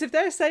 Yeah, because if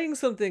they're saying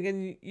something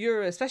and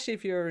especially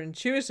if you're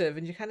intuitive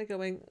and you're kind of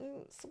going,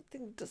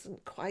 something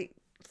doesn't quite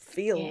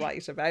feel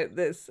right about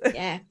this.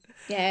 Yeah,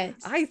 yeah.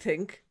 I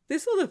think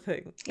this other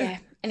thing. Yeah,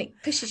 and it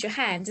pushes your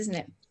hand, doesn't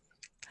it?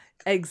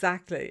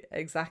 Exactly.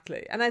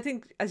 And I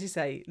think, as you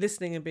say,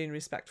 listening and being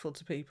respectful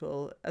to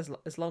people, as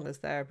long as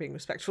they're being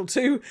respectful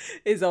too,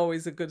 is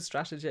always a good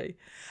strategy.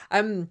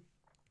 I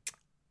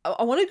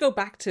want to go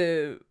back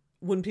to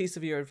one piece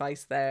of your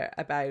advice there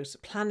about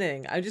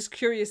planning. I'm just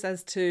curious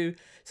as to,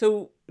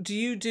 so do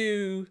you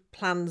do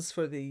plans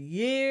for the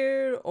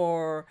year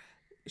or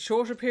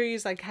shorter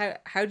periods? Like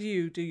how do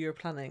you do your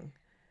planning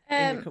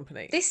in your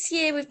company? This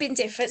year we've been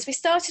different. So we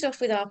started off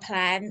with our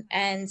plan,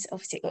 and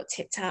obviously it got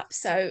tipped up.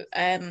 So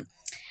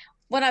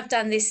what I've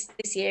done this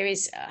year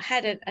is I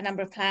had a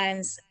number of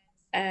plans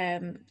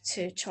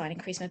to try and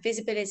increase my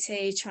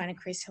visibility, try and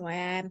increase who I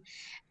am,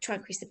 try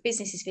and increase the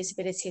business's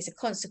visibility as a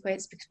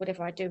consequence, because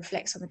whatever I do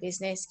reflects on the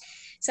business.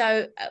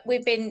 So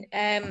we've been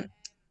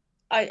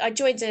I've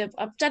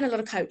done a lot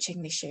of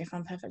coaching this year, if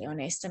I'm perfectly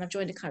honest, and I've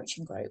joined a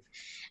coaching group.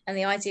 And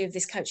the idea of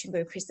this coaching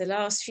group is the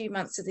last few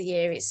months of the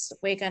year,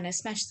 we're going to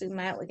smash them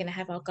out, we're going to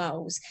have our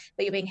goals,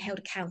 but you're being held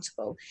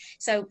accountable.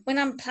 So when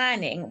I'm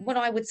planning, what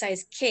I would say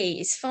is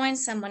key is find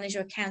someone as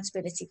your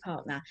accountability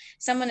partner,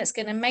 someone that's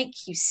going to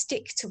make you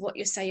stick to what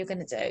you say you're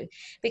going to do.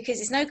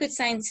 Because it's no good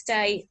saying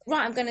today,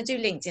 right, I'm going to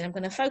do LinkedIn, I'm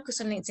going to focus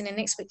on LinkedIn, and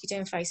next week you're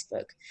doing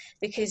Facebook,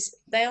 because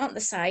they aren't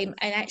the same,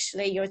 and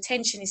actually your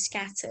attention is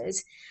scattered.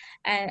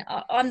 And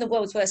I'm the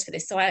world's worst for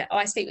this. So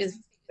I speak with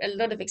a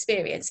lot of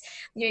experience,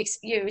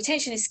 your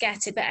attention is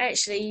scattered, but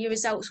actually your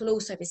results will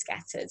also be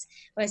scattered.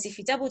 Whereas if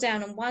you double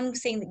down on one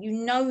thing that you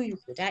know you're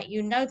good at,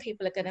 you know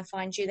people are going to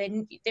find you,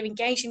 they're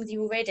engaging with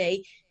you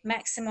already,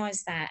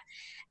 maximize that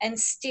and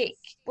stick.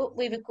 What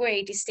we've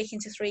agreed is sticking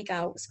to 3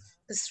 goals,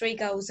 because 3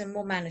 goals are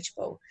more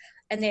manageable.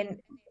 And then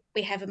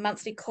we have a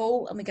monthly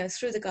call and we go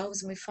through the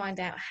goals and we find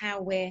out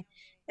how we're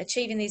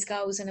achieving these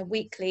goals, and a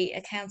weekly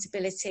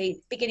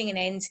accountability, beginning and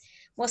end.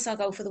 What's our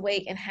goal for the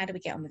week and how do we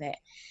get on with it?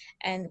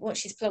 And what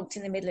she's plunked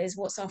in the middle is,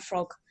 what's our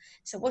frog?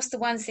 So what's the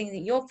one thing that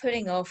you're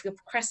putting off, you're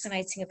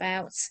procrastinating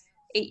about?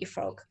 Eat your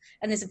frog.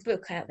 And there's a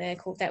book out there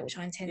called that, which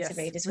I intend to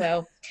read as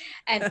well.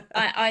 And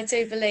I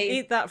do believe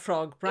Eat That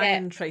Frog,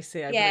 Brian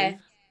Tracy, I believe.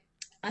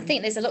 I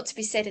think there's a lot to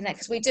be said in that,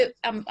 because we do,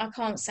 I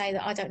can't say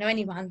that I don't know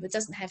anyone that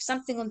doesn't have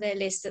something on their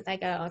list that they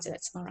go, I'll do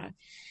that tomorrow.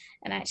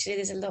 And actually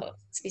there's a lot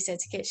to be said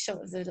to get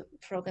shot of the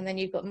frog, and then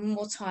you've got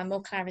more time,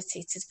 more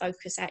clarity to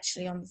focus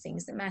actually on the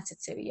things that matter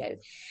to you.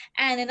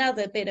 And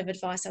another bit of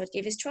advice I would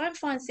give is try and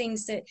find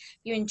things that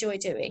you enjoy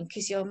doing,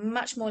 because you're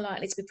much more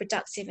likely to be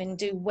productive and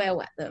do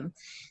well at them.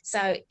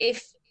 So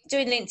if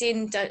doing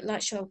LinkedIn don't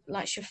lights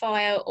your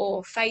fire,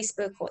 or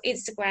Facebook or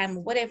Instagram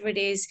or whatever it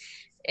is,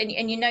 and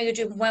you know you're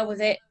doing well with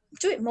it,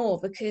 do it more,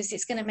 because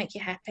it's going to make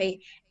you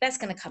happy. That's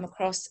going to come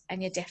across,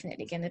 and you're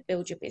definitely going to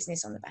build your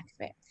business on the back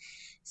of it.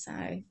 So,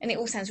 and it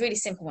all sounds really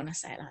simple when I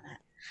say it like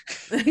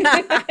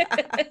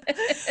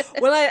that.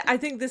 Well, I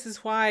think this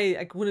is why,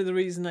 like, one of the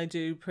reasons I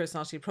do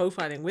personality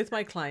profiling with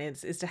my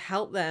clients is to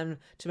help them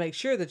to make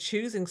sure that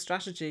choosing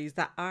strategies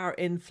that are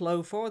in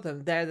flow for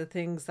them, they're the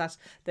things that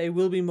they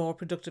will be more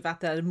productive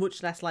at, that are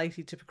much less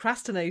likely to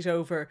procrastinate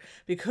over,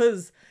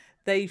 because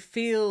they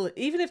feel,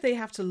 even if they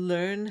have to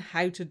learn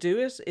how to do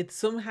it, it's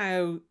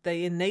somehow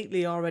they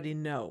innately already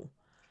know.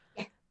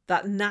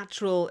 That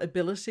natural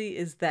ability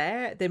is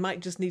there. They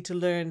might just need to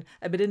learn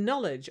a bit of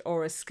knowledge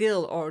or a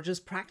skill or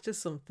just practice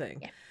something.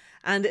 Yeah.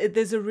 And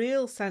there's a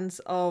real sense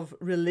of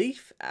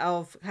relief,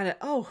 of kind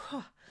of,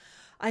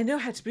 I know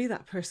how to be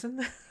that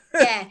person.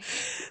 Yeah,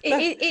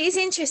 it is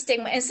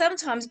interesting. And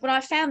sometimes what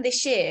I found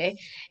this year,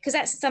 because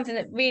that's something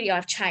that really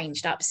I've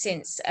changed up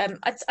since,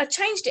 I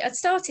changed it. I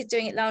started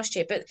doing it last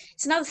year, but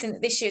it's another thing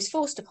that this year has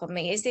forced upon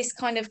me, is this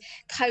kind of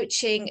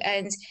coaching,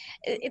 and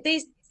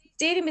these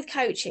dealing with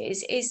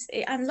coaches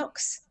it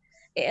unlocks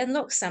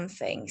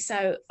something.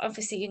 So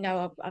obviously,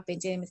 I've been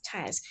dealing with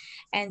Taz,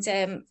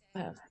 and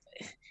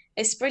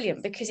it's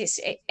brilliant, because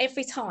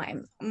every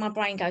time my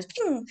brain goes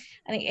and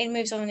it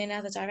moves on in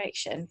another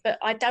direction. But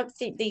I don't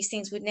think these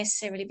things would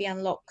necessarily be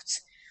unlocked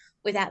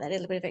without that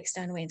little bit of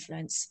external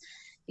influence,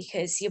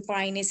 because your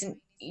brain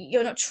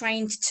you're not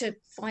trained to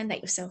find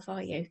that yourself,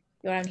 are you?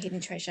 Your own hidden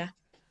treasure.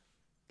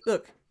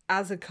 Look,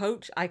 as a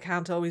coach, I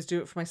can't always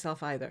do it for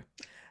myself either.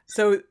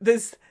 So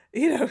there's,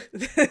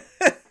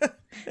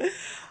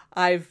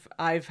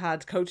 I've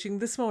had coaching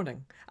this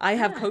morning. I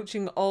have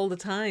coaching all the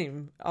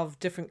time of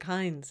different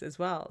kinds as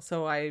well.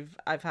 So I've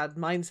had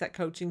mindset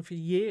coaching for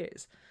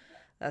years.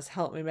 That's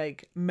helped me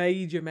make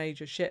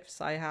major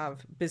shifts. I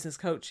have business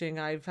coaching.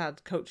 I've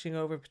had coaching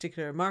over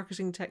particular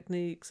marketing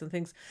techniques and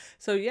things.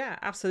 So yeah,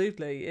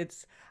 absolutely.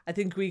 I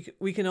think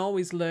we can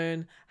always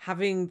learn.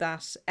 Having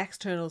that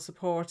external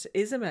support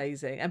is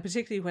amazing, and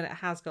particularly when it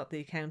has got the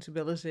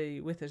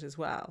accountability with it as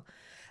well.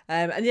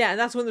 And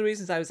that's one of the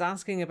reasons I was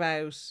asking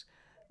about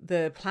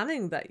the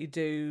planning that you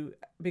do,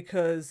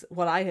 because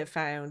what I have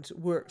found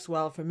works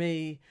well for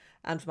me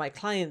and for my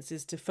clients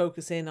is to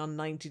focus in on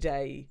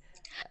 90-day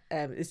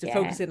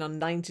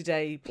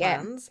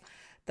plans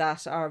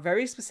that are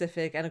very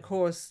specific. And of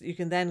course, you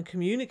can then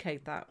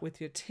communicate that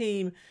with your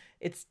team.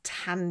 It's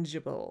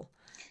tangible.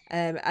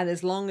 And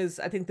as long as,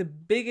 I think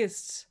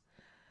there's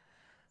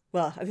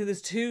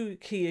 2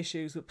 key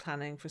issues with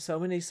planning for so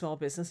many small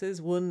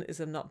businesses. One is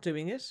them not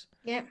doing it.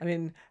 Yeah. I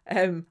mean,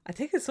 I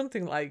think it's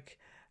something like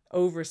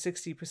over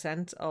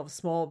 60% of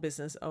small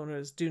business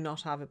owners do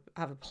not have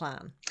a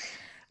plan.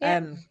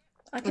 Yeah,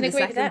 I can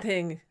agree with that.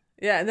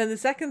 And then the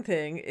second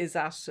thing is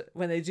that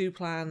when they do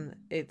plan,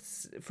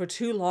 it's for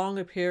too long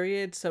a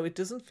period, so it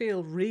doesn't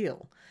feel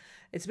real.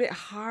 It's a bit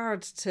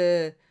hard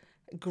to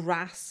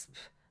grasp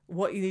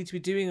what you need to be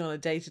doing on a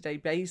day-to-day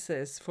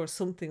basis for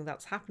something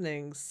that's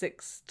happening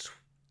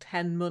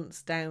 6-10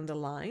 months down the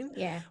line.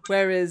 Yeah.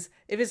 Whereas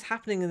if it's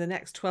happening in the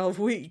next 12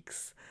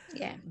 weeks,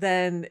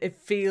 then it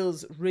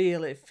feels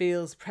real, it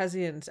feels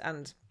prescient.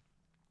 And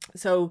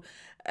so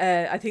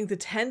I think the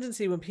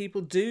tendency when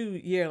people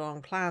do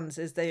year-long plans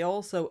is they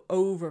also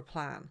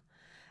over-plan,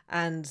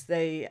 and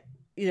they,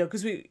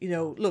 because we,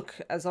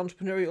 look, as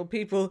entrepreneurial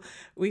people,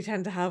 we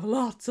tend to have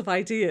lots of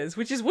ideas,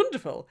 which is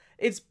wonderful.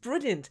 It's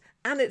brilliant.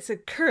 And it's a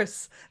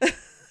curse.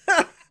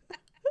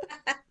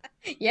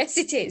 Yes,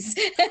 it is.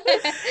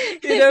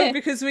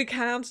 Because we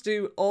can't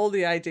do all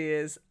the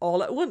ideas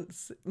all at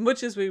once,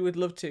 much as we would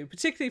love to,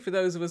 particularly for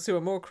those of us who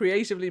are more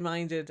creatively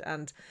minded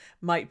and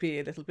might be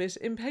a little bit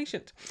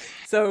impatient.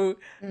 So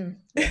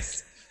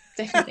yes,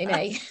 definitely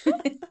me.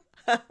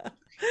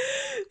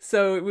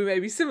 So we may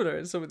be similar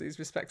in some of these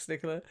respects,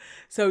 Nicola.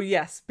 So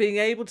yes, being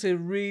able to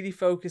really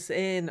focus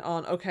in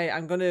on, okay,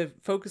 I'm going to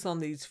focus on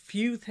these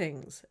few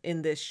things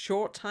in this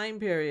short time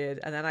period,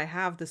 and then I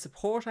have the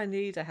support I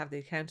need, I have the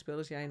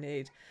accountability I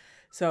need.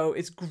 So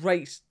it's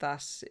great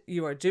that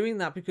you are doing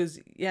that, because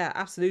yeah,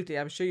 absolutely,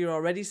 I'm sure you're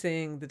already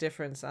seeing the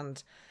difference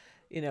and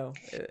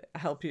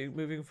help you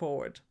moving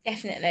forward.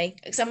 Definitely.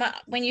 Because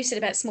when you said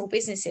about small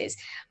businesses,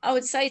 I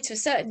would say to a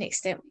certain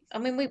extent, I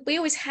mean, we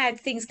always had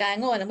things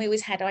going on and we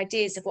always had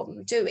ideas of what we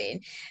were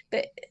doing.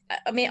 But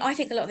I mean, I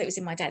think a lot of it was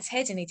in my dad's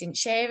head and he didn't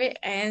share it.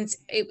 And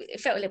it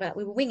felt a little bit like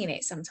we were winging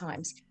it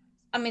sometimes.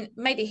 I mean,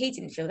 maybe he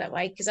didn't feel that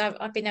way, because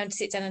I've been known to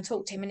sit down and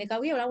talk to him and they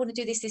go, yeah, well, I want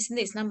to do this, this, and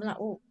this. And I'm like,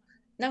 oh,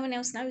 no one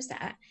else knows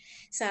that.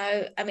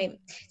 So, I mean,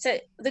 so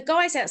the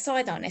guys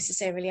outside aren't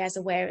necessarily as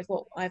aware of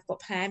what I've got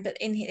planned, but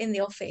in the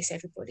office,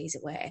 everybody's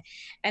aware.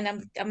 And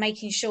I'm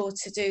making sure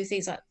to do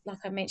things like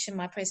I mentioned,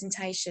 my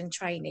presentation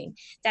training.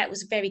 That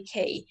was very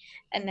key.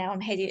 And now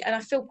I'm headed, and I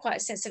feel quite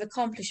a sense of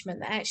accomplishment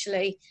that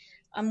actually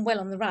I'm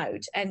well on the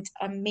road and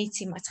I'm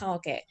meeting my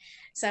target.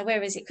 So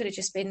whereas it could have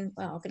just been,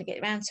 well, I'm going to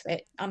get around to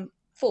it, I'm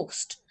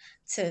forced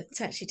to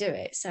actually do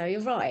it. So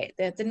you're right.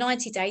 The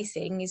 90-day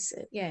thing is,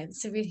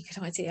 it's a really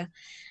good idea.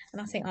 And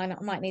I think I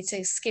might need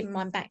to skim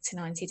mine back to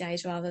 90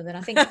 days rather than,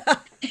 I think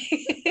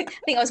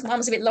mine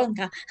was a bit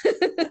longer.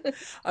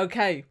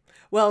 Okay.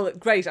 Well,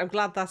 great. I'm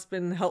glad that's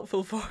been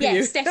helpful for you.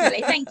 Yes,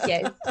 definitely. Thank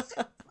you.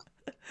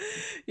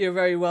 You're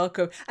very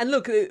welcome. And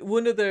look,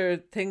 one other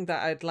thing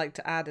that I'd like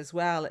to add as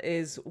well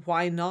is,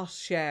 why not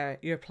share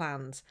your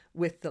plans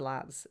with the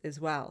lads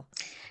as well?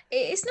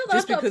 It's not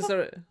just that because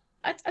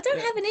I don't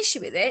have an issue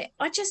with it.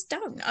 I just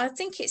don't. I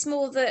think it's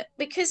more that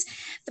because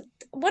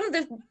one of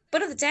the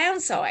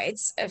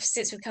downsides of,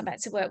 since we've come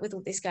back to work with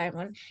all this going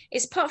on,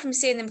 is apart from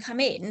seeing them come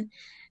in,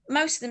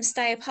 most of them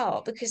stay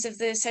apart because of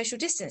the social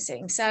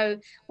distancing. So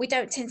we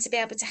don't tend to be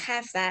able to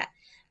have that,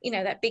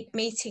 that big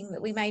meeting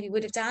that we maybe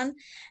would have done.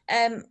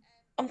 I'm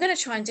going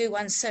to try and do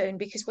one soon,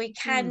 because we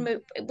can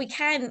move. We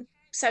can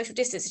social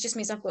distance. It just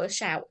means I've got to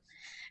shout.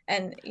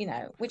 And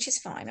which is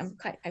fine. I'm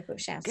quite capable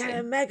of shouting. Get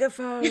a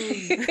megaphone.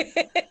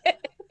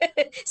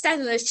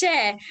 Stand on a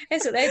chair.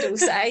 That's what they'd all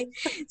say.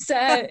 So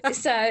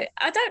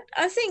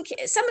I think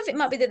some of it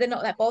might be that they're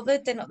not that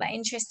bothered. They're not that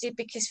interested,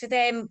 because for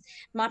them,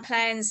 my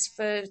plans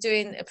for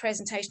doing a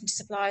presentation to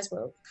suppliers,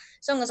 well,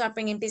 as long as I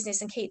bring in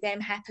business and keep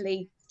them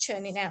happily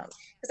churning out,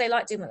 because they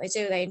like doing what they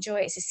do, they enjoy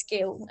it, it's a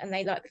skill, and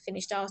they like the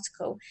finished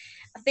article.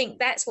 I think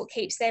that's what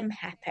keeps them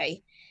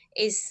happy,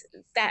 is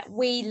that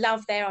we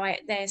love their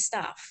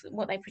stuff,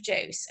 what they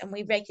produce, and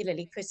we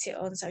regularly put it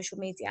on social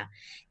media,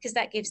 because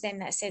that gives them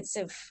that sense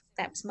of,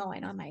 that was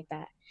mine, I made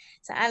that.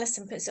 So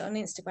Alison puts it on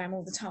Instagram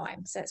all the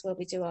time, so that's where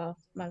we do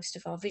most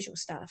of our visual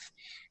stuff.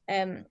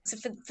 So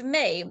for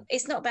me,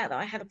 it's not about that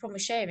I have a problem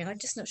with sharing. I'm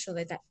just not sure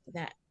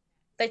that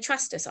they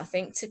trust us, I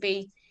think, to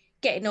be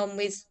getting on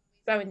with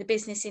growing the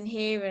business in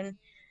here and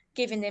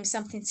giving them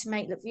something to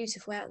make look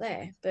beautiful out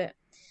there. But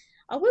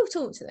I will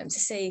talk to them to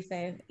see if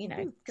they're,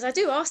 because I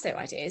do ask their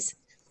ideas.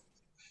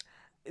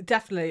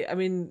 Definitely. I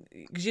mean,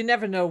 because you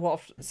never know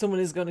what someone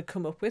is going to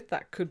come up with.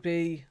 That could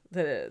be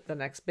the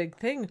next big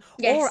thing.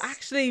 Yes. Or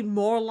actually,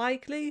 more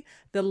likely,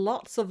 the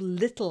lots of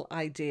little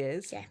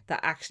ideas that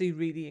actually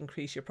really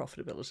increase your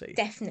profitability.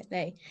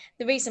 Definitely.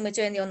 The reason we're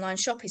doing the online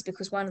shop is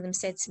because one of them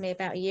said to me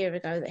about a year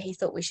ago that he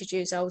thought we should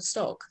use old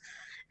stock.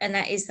 And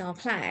that is our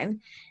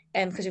plan,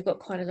 because we've got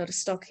quite a lot of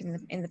stock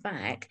in the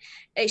back.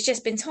 It's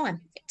just been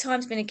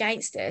time's been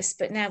against us,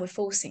 but now we're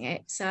forcing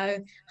it. So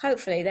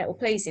hopefully that will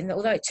please him, that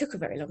although it took a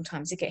very long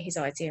time to get his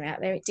idea out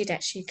there, it did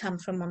actually come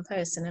from one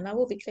person, and I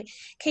will be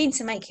keen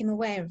to make him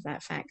aware of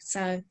that fact.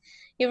 So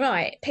you're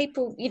right,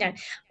 people,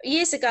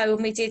 years ago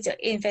when we did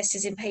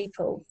Investors in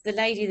People, the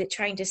lady that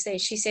trained us there,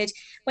 she said,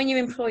 when your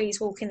employees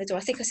walk in the door,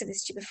 I think I said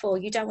this to you before,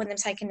 you don't want them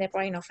taking their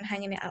brain off and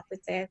hanging it up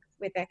with their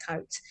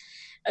coat.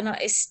 And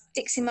it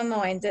sticks in my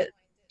mind that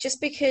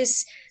just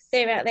because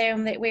they're out there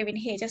and that we're in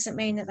here doesn't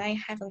mean that they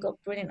haven't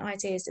got brilliant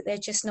ideas, that they're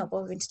just not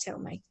bothering to tell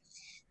me.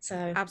 So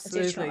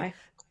absolutely. I do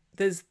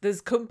try.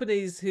 There's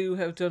companies who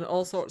have done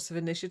all sorts of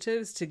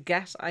initiatives to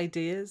get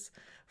ideas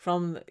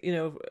from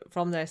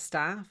their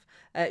staff,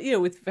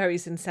 with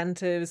various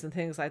incentives and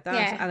things like that.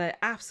 Yeah. And it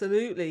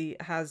absolutely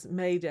has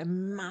made a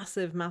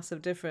massive,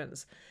 massive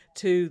difference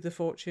to the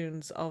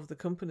fortunes of the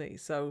company.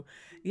 So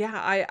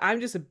yeah,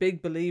 I'm just a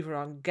big believer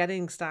on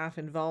getting staff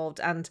involved,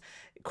 and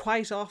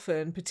quite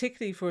often,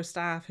 particularly for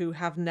staff who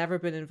have never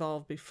been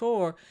involved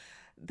before,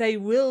 they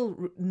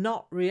will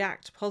not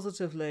react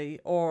positively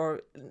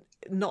or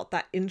not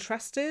that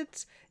interested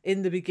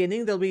in the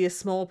beginning. There'll be a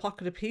small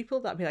pocket of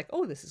people that'll be like,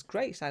 oh, this is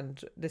great, and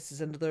this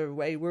is another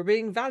way we're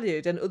being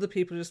valued, and other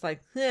people are just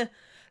like, and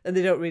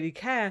they don't really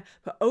care.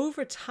 But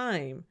over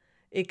time,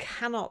 it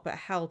cannot but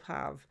help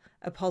have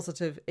a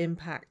positive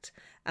impact.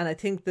 And I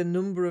think the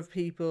number of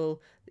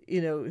people,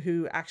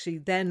 who actually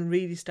then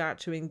really start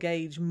to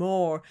engage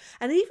more,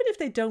 and even if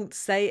they don't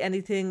say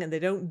anything and they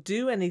don't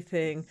do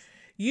anything,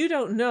 you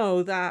don't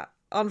know that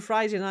on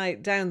Friday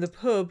night down the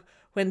pub,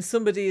 when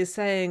somebody is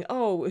saying,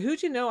 "Oh, who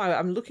do you know?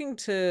 I'm looking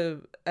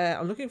to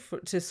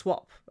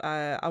swap.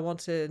 I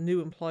want a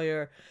new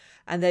employer,"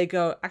 and they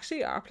go,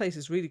 "Actually, our place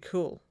is really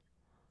cool.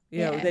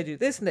 You know, they do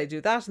this and they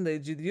do that and they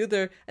do the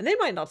other," and they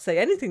might not say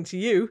anything to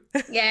you.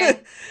 Yeah,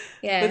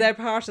 yeah. But they're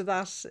part of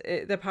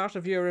that. They're part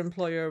of your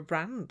employer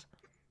brand.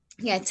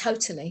 Yeah,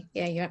 totally.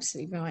 Yeah, you're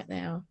absolutely right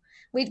now.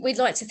 We'd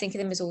like to think of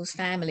them as all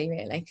family,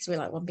 really, because we're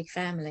like one big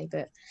family.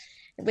 But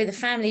with a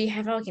family, you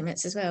have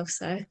arguments as well.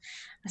 So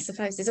I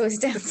suppose there's always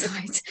a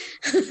downside.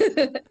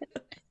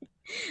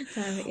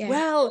 So, yeah.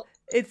 Well,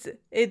 it's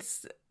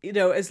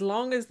as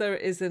long as there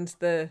isn't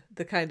the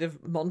kind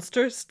of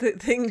monsters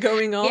thing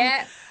going on.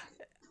 Yeah.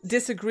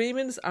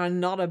 Disagreements are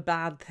not a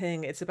bad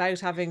thing. It's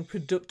about having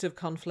productive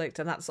conflict,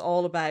 and that's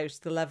all about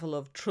the level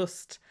of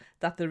trust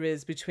that there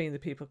is between the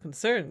people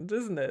concerned,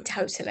 isn't it?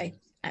 Totally.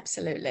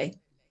 Absolutely.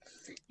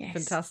 Yes.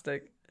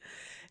 Fantastic.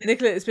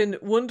 Nicola, it's been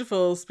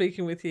wonderful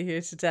speaking with you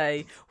here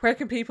today. Where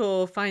can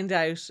people find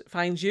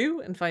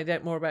you and find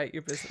out more about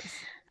your business?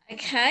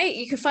 Okay,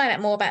 you can find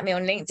out more about me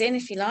on LinkedIn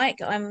if you like.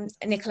 I'm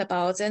Nicola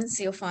Barden,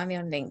 so you'll find me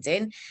on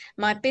LinkedIn.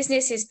 My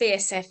business is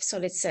BSF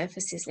Solid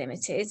Surfaces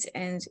Limited,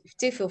 and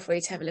do feel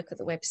free to have a look at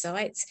the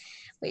website,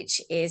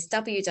 which is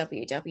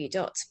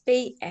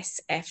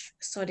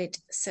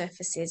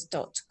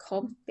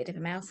www.bsfsolidsurfaces.com. Bit of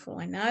a mouthful,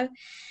 I know.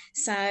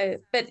 So,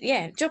 but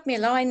yeah, drop me a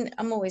line.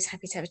 I'm always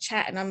happy to have a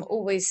chat, and I'm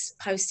always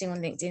posting on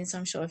LinkedIn, so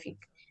I'm sure if you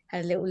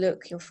had a little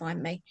look, you'll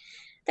find me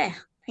there.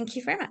 Thank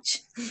you very much.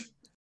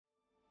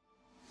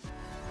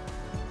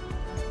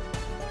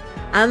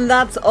 And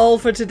that's all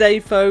for today,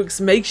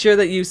 folks. Make sure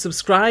that you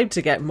subscribe to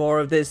get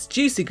more of this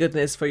juicy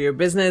goodness for your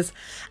business,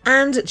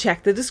 and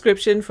check the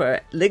description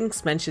for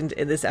links mentioned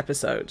in this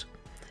episode.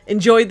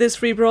 Enjoyed this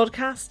free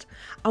broadcast?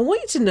 I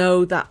want you to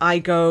know that I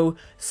go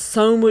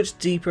so much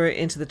deeper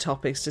into the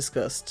topics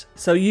discussed,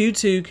 so you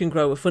too can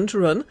grow a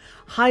fun-to-run,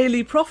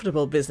 highly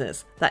profitable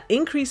business that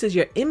increases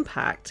your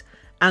impact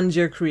and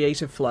your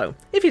creative flow.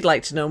 If you'd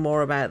like to know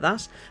more about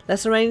that,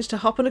 let's arrange to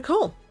hop on a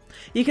call.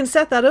 You can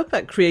set that up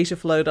at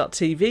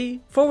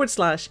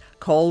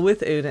creativeflow.tv/call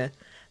with Una.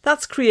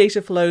 That's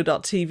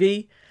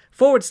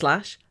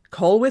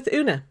creativeflow.tv/call with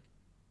Una.